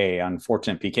PK,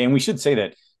 unfortunate PK. And we should say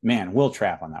that, man, Will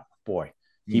Trapp on that boy,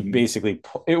 he mhm. basically,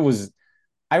 it was,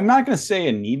 I'm not going to say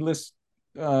a needless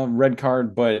red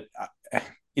card, but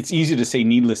it's easy to say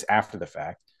needless after the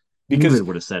fact, because David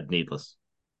would have said needless.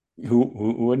 who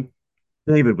would?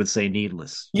 David would say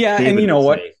needless. Yeah, and David you know would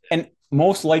what? say, And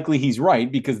most likely he's right,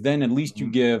 because then at least you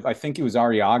mhm, give. I think it was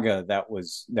Ariaga that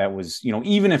was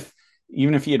even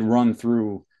if he had run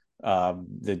through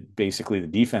the basically the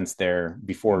defense there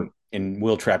before, mhm, and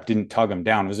Will Trapp didn't tug him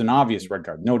down. It was an obvious red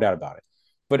card, no doubt about it.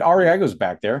 But yeah. Ariaga's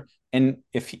back there, and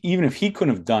even if he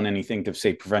couldn't have done anything to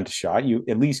say prevent a shot, you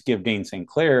at least give Dane St.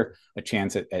 Clair a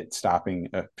chance at stopping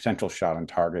a potential shot on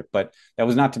target. But that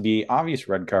was not to be. Obvious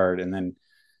red card, and then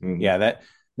Mhm, yeah,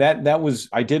 that was,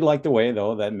 I did like the way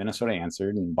though that Minnesota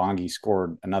answered, and Bongi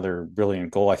scored another brilliant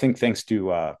goal. I think thanks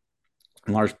to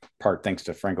in large part thanks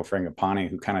to Franco Frangipane,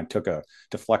 who kind of took a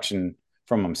deflection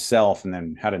from himself and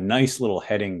then had a nice little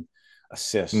heading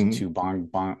assist mhm, to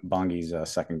Bongi's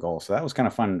second goal. So that was kind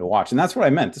of fun to watch, and that's what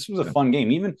I meant. This was a yeah. fun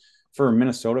game, even for a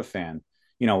Minnesota fan.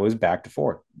 It was back and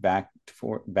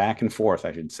forth,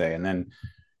 I should say, and then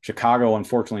Chicago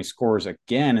unfortunately scores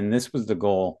again, and this was the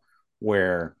goal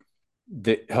where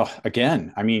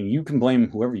again, I mean, you can blame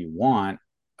whoever you want.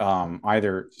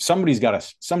 Either somebody's got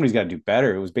to do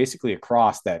better. It was basically a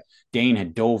cross that Dane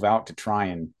had dove out to try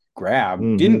and grab,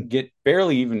 Mhm, didn't get,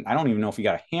 barely even. I don't even know if he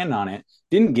got a hand on it.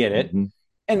 Didn't get it. mhm,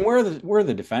 And where are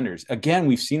the defenders? Again,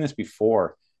 we've seen this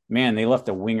before. Man, they left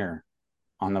a winger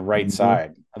on the right mhm.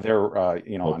 side. They're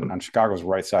on Open. Chicago's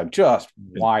right side, just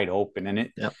And, wide open. And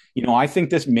yep. I think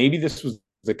this was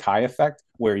the Kai effect,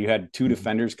 where you had two Mhm.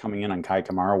 defenders coming in on Kai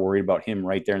Kamara, worried about him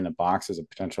right there in the box as a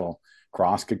potential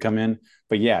cross could come in.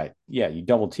 But yeah, you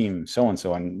double team so and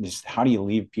so, and just how do you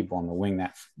leave people on the wing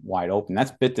that wide open?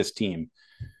 That's bit this team,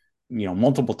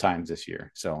 multiple times this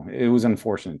year. So it was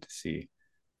unfortunate to see.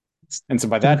 Let's And so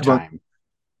by talk that about time,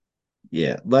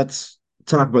 let's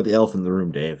talk about the elephant in the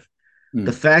room, Dave.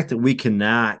 The mm, fact that we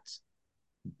cannot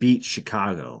beat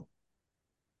Chicago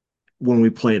when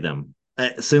we play them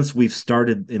since we've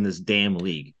started in this damn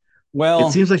league. It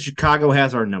well, seems like Chicago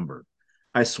has our number.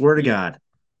 I swear to yeah, God.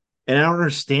 And I don't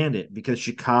understand it, because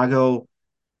Chicago,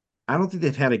 I don't think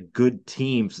they've had a good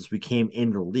team since we came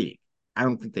into the league. I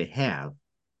don't think they have.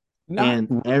 not And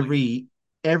really.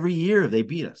 every year they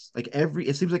beat us.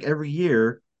 It seems like every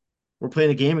year we're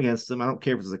playing a game against them. I don't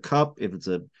care if it's a cup, if it's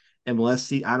a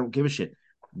MLS, I don't give a shit.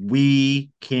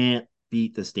 We can't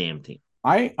beat this damn team.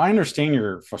 I understand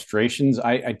your frustrations.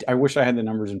 I wish I had the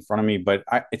numbers in front of me, but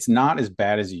it's not as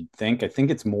bad as you'd think. I think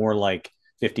it's more like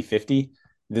 50-50.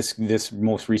 This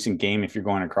most recent game, if you're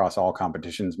going across all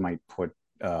competitions, might put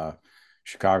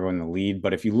Chicago in the lead.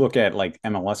 But if you look at like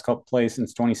MLS Cup play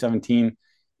since 2017,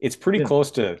 it's pretty Yeah. close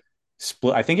to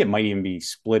split. I think it might even be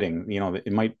splitting.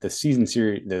 It might, the season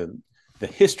series, the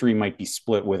history might be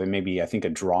split with it, maybe I think a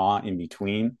draw in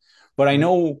between. But I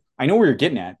know where you're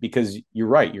getting at, because you're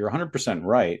right. You're 100%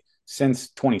 right. Since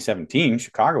 2017,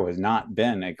 Chicago has not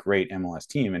been a great MLS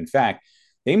team. In fact,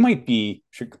 they might be,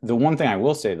 the one thing I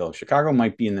will say though, Chicago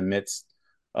might be in the midst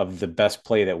of the best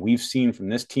play that we've seen from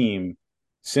this team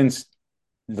since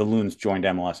the Loons joined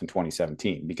MLS in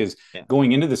 2017. Because Yeah.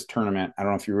 going into this tournament, I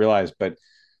don't know if you realize, but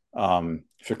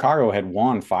Chicago had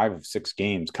won 5 of 6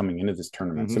 games coming into this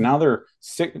tournament. Mm-hmm. So now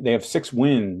they have 6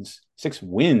 wins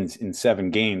in 7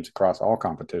 games across all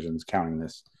competitions, counting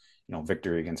this,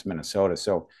 victory against Minnesota.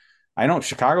 So I know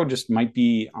Chicago just might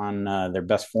be on their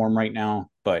best form right now,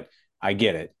 but I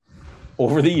get it.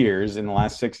 Over the years, in the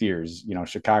last 6 years,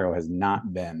 Chicago has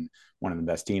not been one of the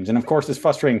best teams. And of course, it's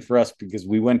frustrating for us because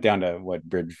we went down to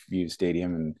Bridgeview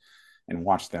Stadium and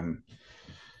watched them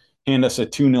hand us a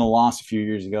 2-0 loss a few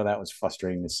years ago. That was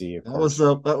frustrating to see. Of course,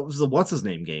 that was the what's his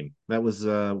name game. That was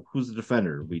who's the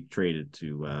defender we traded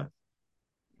to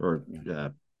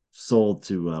sold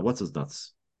to what's his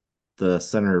nuts, the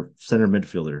center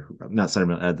midfielder, not center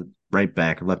mid, right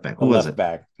back or left back. Who was it?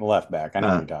 Left back. I know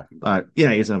what you're talking about.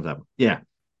 Yeah, he's on top. Yeah,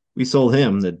 we sold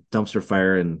him the dumpster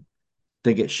fire and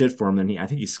they get shit for him. And I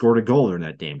think he scored a goal during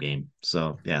that damn game.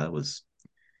 So yeah, that was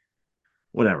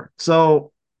whatever.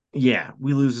 So yeah,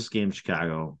 we lose this game in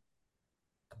Chicago.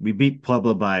 We beat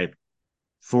Puebla by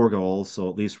 4 goals, so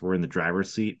at least we're in the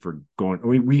driver's seat for going.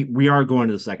 We are going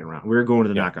to the second round. We're going to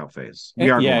the knockout phase.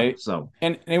 We are going. So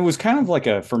and it was kind of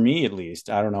like for me at least.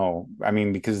 I don't know. I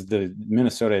mean, because the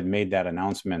Minnesota had made that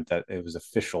announcement that it was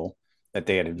official that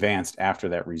they had advanced after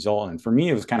that result, and for me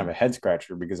it was kind of a head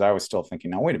scratcher because I was still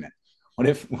thinking, now wait a minute, what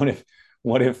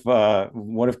if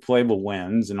Puebla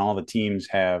wins and all the teams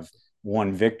have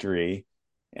 1 victory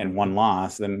and 1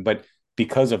 loss, then but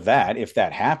because of that, if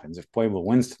that happens, if Puebla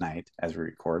wins tonight as we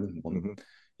record,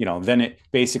 then it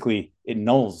basically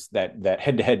nulls that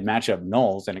head-to-head matchup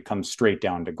nulls, and it comes straight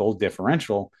down to goal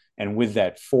differential. And with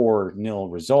that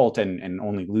 4-0 result and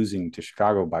only losing to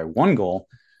Chicago by 1 goal,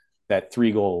 that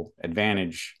 3-goal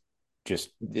advantage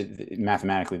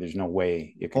mathematically, there's no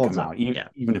way it could come out,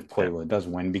 even if Puebla does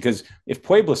win. Because if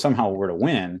Puebla somehow were to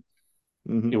win,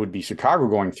 it would be Chicago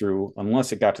going through,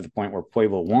 unless it got to the point where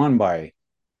Puebla won by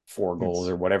 4 goals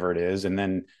or whatever it is, and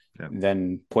then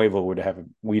Puebla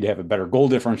we'd have a better goal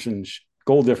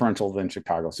differential than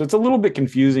Chicago. So it's a little bit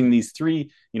confusing. These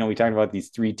 3, we talked about these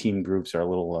 3 team groups are a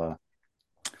little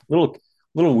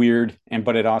weird,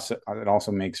 but it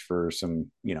also makes for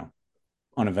some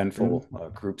uneventful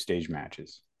group stage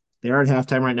matches. They are at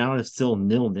halftime right now. It's still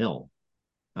 0-0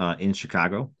 in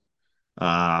Chicago.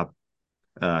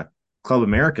 Club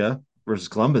America versus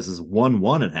Columbus is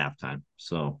 1-1 at halftime.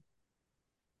 So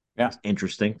yeah,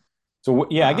 interesting. So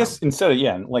I guess instead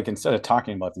of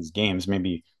talking about these games,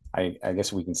 maybe I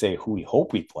guess we can say who we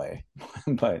hope we play.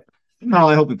 But no,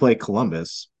 I hope we play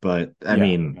Columbus. But I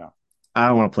mean, I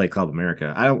don't want to play Club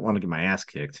America. I don't want to get my ass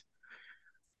kicked.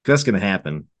 That's going to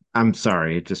happen. I'm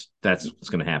sorry. That's what's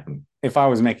going to happen. If I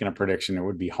was making a prediction, it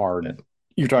would be hard. Yeah.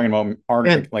 You're talking about,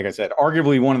 like I said,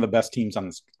 arguably one of the best teams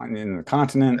in the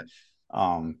continent.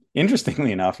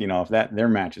 Interestingly enough, if their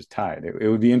match is tied, it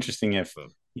would be interesting if,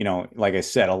 like I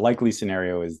said, a likely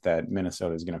scenario is that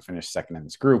Minnesota is going to finish second in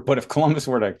this group. But if Columbus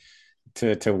were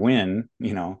to win,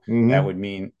 that would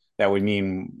mean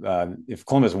if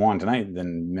Columbus won tonight,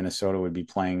 then Minnesota would be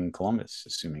playing Columbus,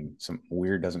 assuming some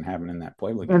weird doesn't happen in that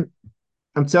Puebla game.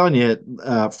 I'm telling you,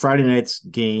 Friday night's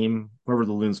game, whoever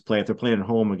the Loons play, if they're playing at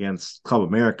home against Club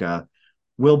America,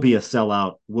 will be a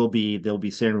sellout. There'll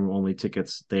be standing room only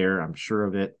tickets there. I'm sure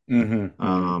of it.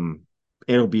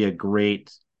 It'll be a great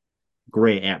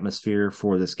atmosphere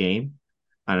for this game,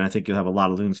 and I think you'll have a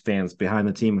lot of Loons fans behind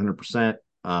the team, 100%,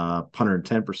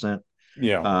 110%.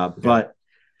 But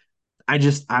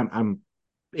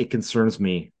it concerns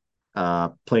me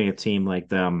playing a team like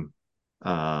them.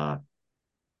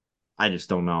 I just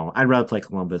don't know. I'd rather play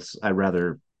Columbus. I'd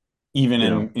rather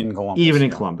in Columbus,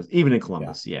 even in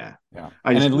Columbus. Yeah.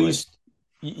 And at least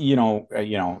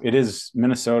it is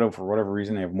Minnesota for whatever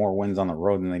reason. They have more wins on the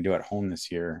road than they do at home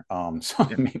this year.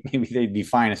 Maybe they'd be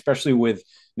fine, especially with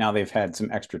now they've had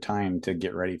some extra time to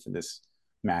get ready for this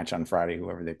match on Friday.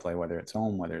 Whoever they play, whether it's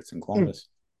home, whether it's in Columbus.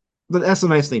 But that's the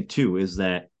nice thing too, is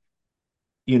that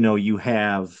you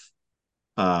have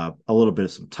a little bit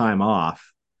of some time off.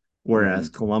 Whereas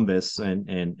Columbus and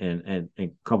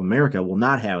Club America will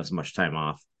not have as much time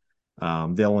off.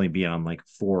 They'll only be on like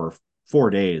 4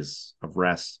 days of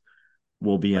rest.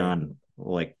 We'll be on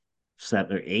like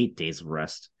 7 or 8 days of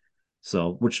rest.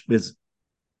 So, which is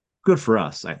good for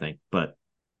us, I think. But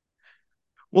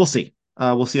we'll see.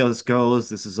 We'll see how this goes.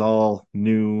 This is all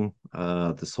new.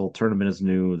 This whole tournament is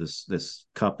new. This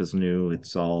cup is new.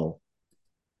 It's all,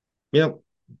 we'll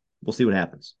see what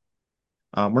happens.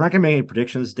 We're not going to make any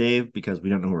predictions, Dave, because we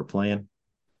don't know who we're playing.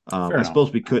 I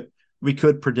suppose we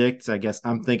could predict. I guess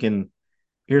I'm thinking.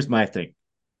 Here's my thing: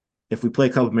 if we play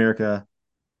Club America,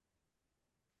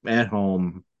 at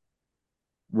home,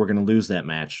 we're going to lose that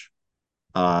match.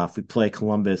 If we play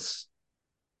Columbus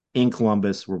in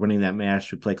Columbus, we're winning that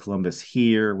match. We play Columbus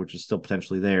here, which is still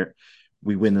potentially there.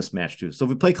 We win this match too. So if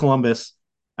we play Columbus,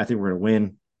 I think we're going to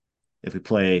win. If we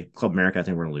play Club America, I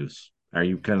think we're going to lose. Are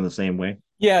you kind of the same way?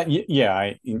 I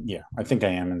think I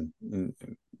am, and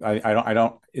I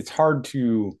don't. It's hard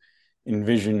to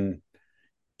envision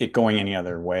it going any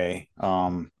other way,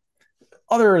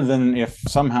 other than if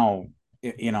somehow,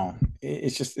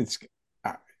 it's just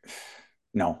uh,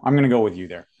 no. I'm going to go with you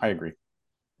there. I agree.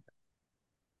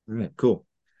 All right, cool.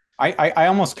 I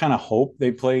almost kind of hope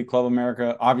they play Club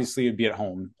America. Obviously, it'd be at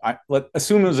home. Let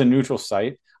assume it was a neutral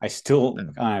site. I still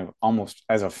kind of almost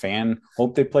as a fan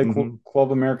hope they play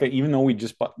Club America, even though we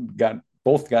just got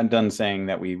done saying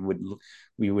that we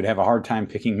would have a hard time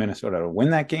picking Minnesota to win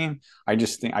that game. I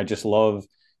just love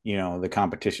the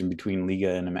competition between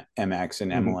Liga and MX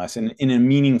and MLS and in a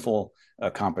meaningful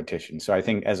competition. So I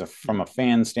think from a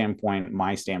fan standpoint,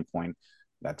 my standpoint,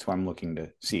 that's what I'm looking to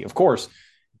see. Of course,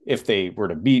 if they were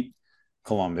to beat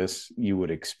Columbus, you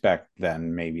would expect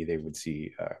then maybe they would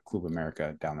see Club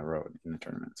America down the road in the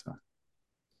tournament.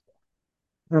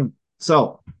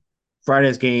 So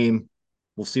Friday's game,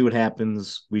 we'll see what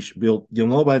happens. You'll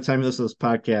know by the time you listen to this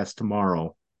podcast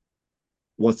tomorrow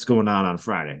what's going on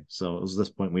Friday. So at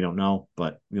this point, we don't know,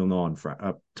 but you'll know on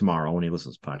tomorrow when you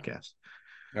listen to this podcast.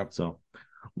 Yep. So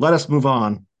let us move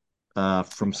on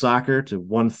from soccer to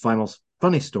one final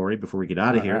funny story before we get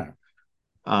out of here.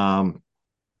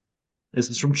 This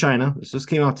is from China. This just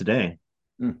came out today.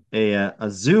 A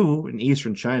zoo in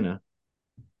eastern China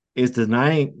is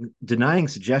denying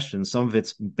suggestions some of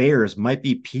its bears might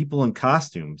be people in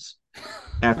costumes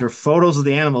after photos of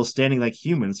the animals standing like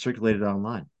humans circulated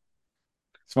online.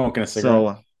 Smoking a cigarette.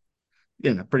 So,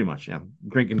 yeah, pretty much. Yeah,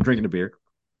 drinking a beer.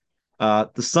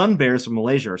 The sun bears from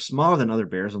Malaysia are smaller than other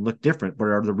bears and look different, but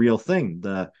are the real thing.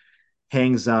 The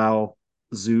Hangzhou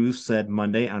Zoo said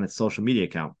Monday on its social media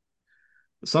account.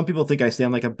 Some people think I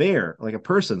stand like a bear, like a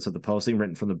person, said the posting,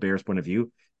 written from the bear's point of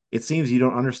view. It seems you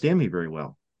don't understand me very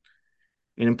well.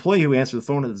 An employee who answered the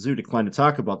phone at the zoo declined to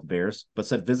talk about the bears, but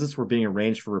said visits were being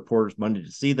arranged for reporters Monday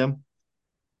to see them.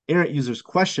 Internet users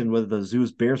questioned whether the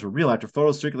zoo's bears were real after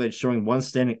photos circulated showing one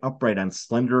standing upright on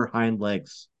slender hind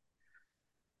legs.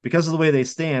 Because of the way they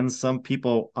stand, some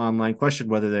people online questioned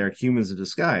whether they are humans in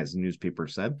disguise, the newspaper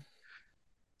said.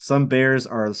 Some bears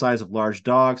are the size of large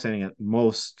dogs, standing at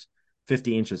most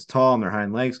 50 inches tall on their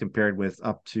hind legs, compared with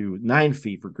up to 9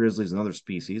 feet for grizzlies and other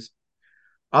species.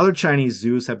 Other Chinese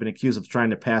zoos have been accused of trying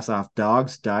to pass off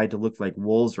dogs dyed to look like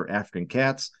wolves or African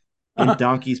cats and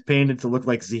donkeys painted to look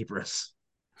like zebras.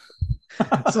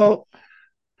 So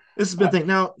this has been a thing.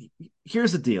 Now,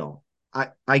 here's the deal.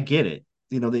 I get it.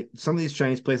 Some of these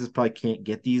Chinese places probably can't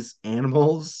get these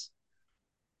animals,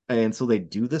 and so they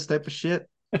do this type of shit.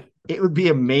 It would be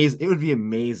amazing. It would be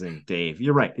amazing, Dave.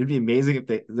 You're right. It'd be amazing if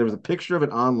there was a picture of it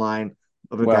online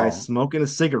of a guy smoking a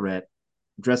cigarette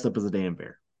dressed up as a damn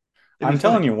bear. I'm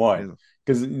telling you what,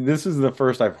 because this is the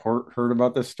first I've heard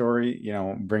about this story,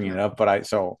 bringing it up. But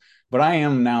I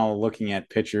am now looking at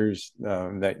pictures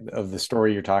of the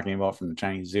story you're talking about from the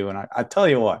Chinese zoo, and I tell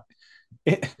you what,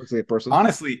 looks like a person.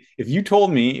 Honestly, if you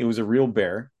told me it was a real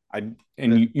bear,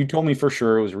 you told me for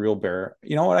sure it was a real bear,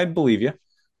 you know what? I'd believe you.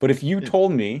 But if you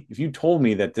told me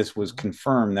that this was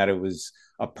confirmed that it was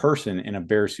a person in a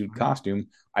bear suit costume,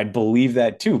 I'd believe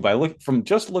that too. From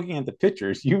just looking at the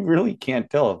pictures, you really can't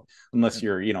tell unless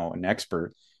you're, an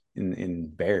expert in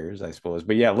bears, I suppose.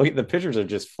 But yeah, look at the pictures are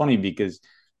just funny because,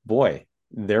 boy,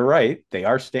 they're right. They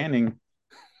are standing,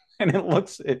 and it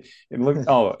looks.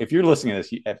 Oh, if you're listening to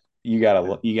this, you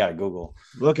gotta Google.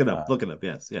 Look it up. Look it up.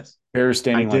 Yes. Bears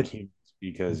standing like humans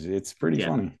because it's pretty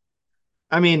funny.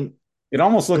 I mean, it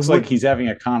almost looks like he's having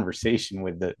a conversation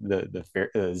with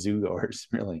the zoo goers,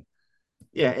 really.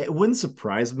 Yeah, it wouldn't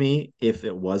surprise me if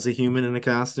it was a human in a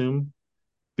costume,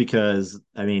 because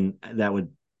I mean that would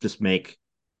just make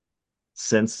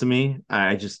sense to me.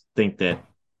 I just think that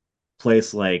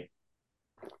place like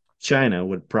China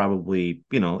would probably,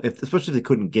 especially if they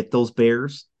couldn't get those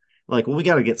bears, like, well, we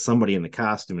got to get somebody in the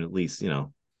costume and at least,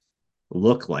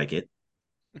 look like it.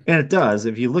 And it does.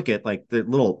 If you look at like even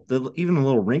the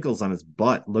little wrinkles on his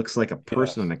butt looks like a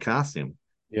person in a costume.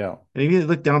 Yeah. And if you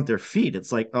look down at their feet,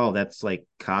 it's like, oh, that's like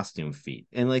costume feet.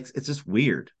 And like, it's just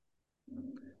weird.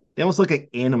 They almost look like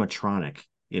animatronic,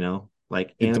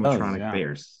 like animatronic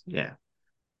bears. Yeah.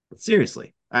 But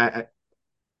seriously,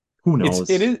 who knows?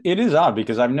 It is odd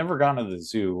because I've never gone to the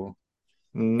zoo,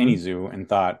 any zoo, and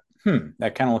thought,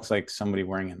 that kind of looks like somebody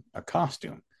wearing a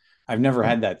costume. I've never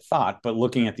had that thought, but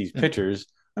looking at these pictures,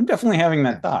 I'm definitely having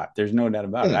Yeah. that thought. There's no doubt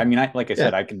about it. Yeah. I mean, like I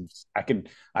Yeah. said,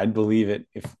 I'd believe it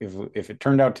if it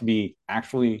turned out to be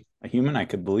actually a human, I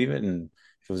could believe it, and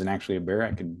if it was actually a bear,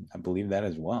 I believe that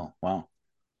as well. Wow.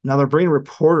 Now they're bringing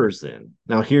reporters in.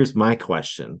 Now here's my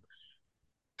question: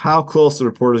 how close the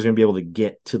reporters going to be able to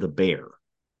get to the bear?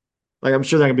 Like, I'm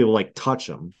sure they're going to be able to like touch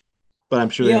them, but I'm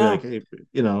sure they're going Yeah, to be like, hey,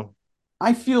 you know,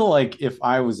 I feel like if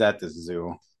I was at this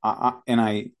zoo and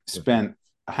I spent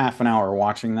a half an hour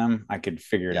watching them, I could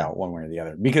figure it yeah. out one way or the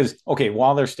other. Because okay,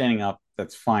 while they're standing up,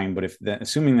 that's fine. But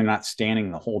assuming they're not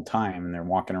standing the whole time and they're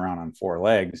walking around on four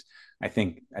legs, I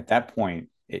think at that point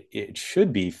it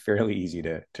should be fairly easy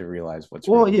to realize what's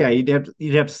Well, real. yeah, you'd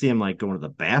have to see him like going to the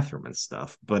bathroom and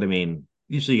stuff. But I mean,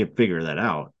 usually you can figure that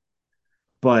out.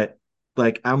 But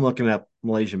like I'm looking at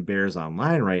Malaysian bears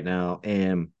online right now,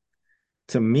 and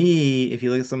to me, if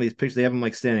you look at some of these pictures, they have them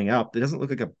like standing up. It doesn't look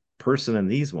like a person in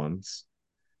these ones.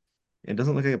 It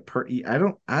doesn't look like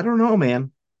I don't know,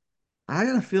 man. I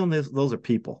got a feeling those are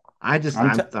people. I just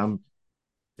I'm t- I'm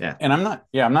yeah. and I'm not.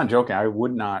 Yeah, I'm not joking. I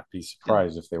would not be Yeah.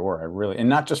 surprised if they were. I really, and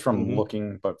not just from Hmm.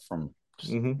 looking, but from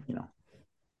just Hmm. you know.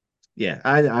 Yeah,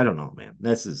 I don't know, man.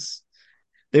 This is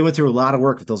they went through a lot of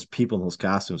work with those people in those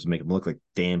costumes to make them look like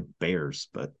damn bears,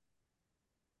 but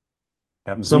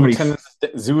Yep, somebody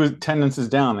zoo attendance is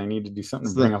down. They need to do something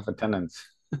to bring up attendance.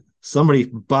 somebody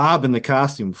Bob in the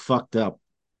costume fucked up.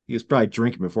 He was probably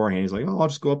drinking beforehand. He's like, "Oh, I'll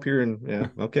just go up here and yeah,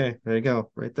 okay, there you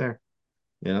go, right there."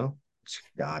 You know,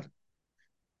 God.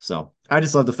 So I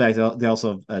just love the fact that they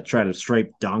also try to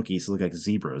stripe donkeys to look like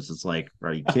zebras. It's like,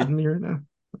 are you kidding me right now?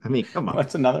 I mean, come on.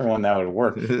 That's another one that would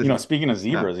work. Speaking of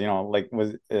Yeah,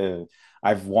 zebras,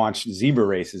 I've watched zebra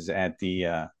races at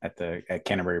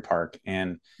Canterbury Park,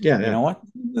 and yeah, you yeah, know what?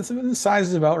 The size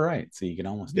is about right, so you can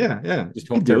almost do it. yeah, yeah. Just You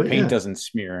can hope do their it. paint Yeah. doesn't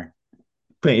smear.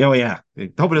 Oh yeah. I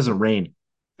hope it doesn't rain.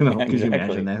 Yeah, Could you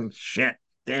imagine exactly. that? Shit.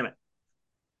 Damn it.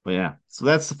 But yeah. So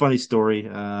that's the funny story.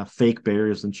 Fake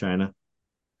bears in China.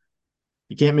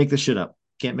 You can't make this shit up.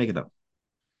 Can't make it up.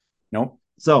 Nope.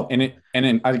 So And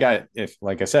then I got if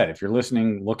like I said, if you're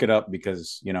listening, look it up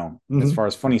because as mhm, far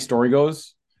as funny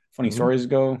mhm. stories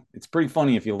go, it's pretty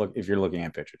funny if you're looking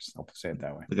at pictures. I'll say it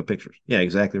that way. Look at pictures. Yeah,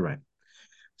 exactly right.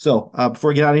 So before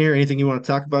we get out of here, anything you want to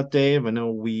talk about, Dave? I know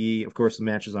of course, the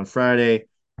match is on Friday.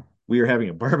 We are having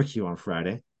a barbecue on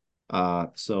Friday.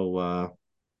 So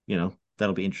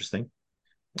that'll be interesting.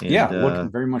 And Yeah,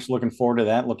 very much looking forward to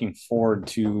that. Looking forward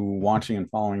to watching and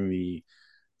following the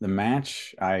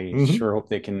match. I mhm, sure hope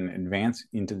they can advance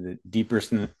into the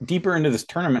deeper into this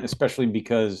tournament, especially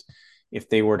because if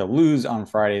they were to lose on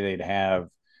Friday, they'd have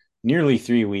nearly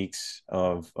 3 weeks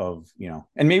of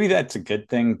and maybe that's a good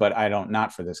thing, but I don't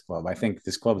not for this club. I think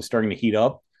this club is starting to heat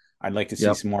up. I'd like to see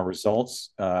yep. some more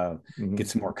results, get Mhm,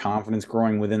 some more confidence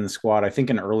growing within the squad. I think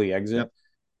an early exit yep.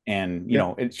 and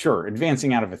Yep.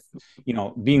 advancing out of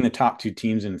being the top two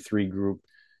teams in three group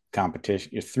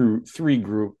competition through three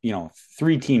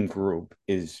team group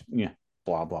is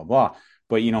blah blah blah,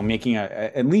 but making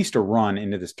at least a run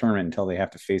into this tournament until they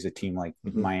have to face a team like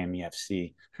Mhm. Miami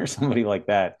FC or somebody like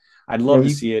that. I'd Yeah, love to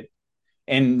see it,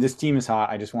 and this team is hot.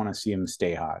 I just want to see them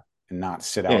stay hot and not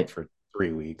sit yeah, out for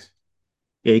 3 weeks.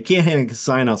 yeah. You can't hang a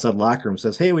sign outside the locker room that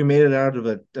says, "Hey, we made it out of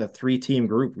a three-team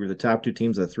group. We're the top two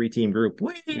teams of a three-team group."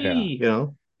 Whee! Yeah,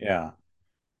 That's yeah,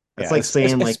 yeah. like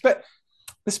saying like,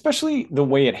 Especially the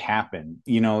way it happened.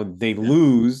 They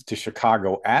lose to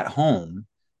Chicago at home,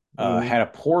 mhm, had a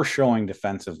poor showing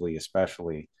defensively,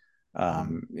 especially.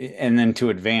 mhm. And then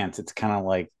to advance, it's kind of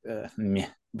like meh,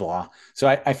 blah. So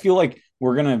I feel like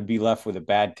we're going to be left with a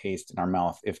bad taste in our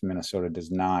mouth if Minnesota does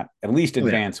not at least Oh yeah,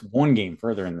 advance one game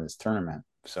further in this tournament.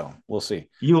 So we'll see.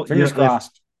 you Fingers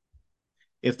crossed.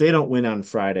 if they don't win on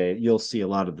Friday, you'll see a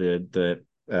lot of the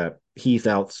Heath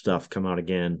out stuff come out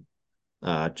again,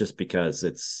 just because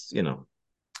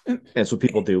that's what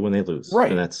people do when they lose, and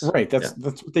Right, that's right. yeah.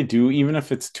 That's what they do, even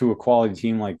if it's to a quality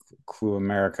team like Clue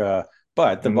America.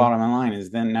 But the Hmm. bottom line is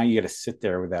then now you got to sit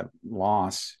there with that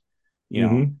loss, you know,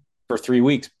 Hmm. for 3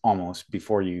 weeks almost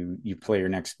before you play your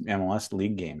next MLS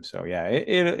league game. So yeah,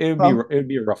 Well, it would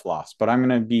be a rough loss, but I'm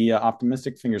gonna be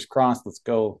optimistic. Fingers crossed. Let's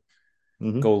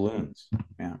hmm. go Loons.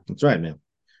 Yeah. That's right, man.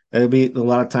 It'll be a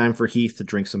lot of time for Heath to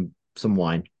drink some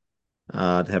wine,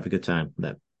 to have a good time with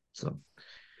that. So,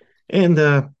 and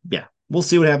yeah, we'll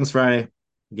see what happens Friday.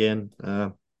 Again,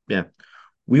 yeah,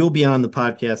 we will be on the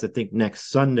podcast. I think next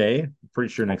Sunday. I'm pretty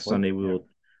sure next Hopefully, Sunday we yeah. will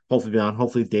hopefully be on.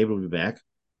 Hopefully David will be back.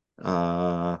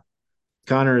 Uh,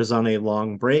 Connor is on a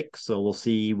long break, so we'll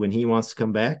see when he wants to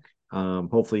come back.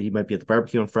 Hopefully he might be at the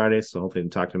barbecue on Friday, so hopefully I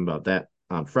can talk to him about that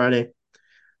on Friday.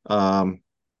 Um,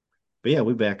 but yeah,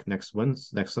 we'll be back next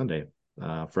Sunday,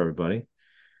 for everybody.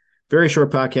 very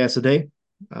short podcast today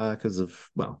because of,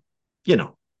 well,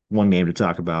 one game to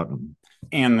talk about.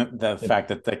 And the fact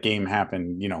that that game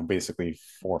happened, basically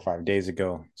 4 or 5 days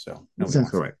ago. So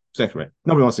Exactly right. Exactly right.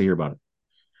 Nobody wants to hear about it.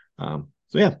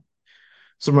 So yeah.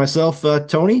 So for myself,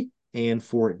 Tony, and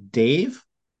for Dave,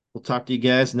 we'll talk to you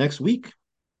guys next week.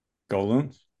 Go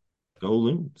Loons. Go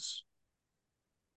Loons.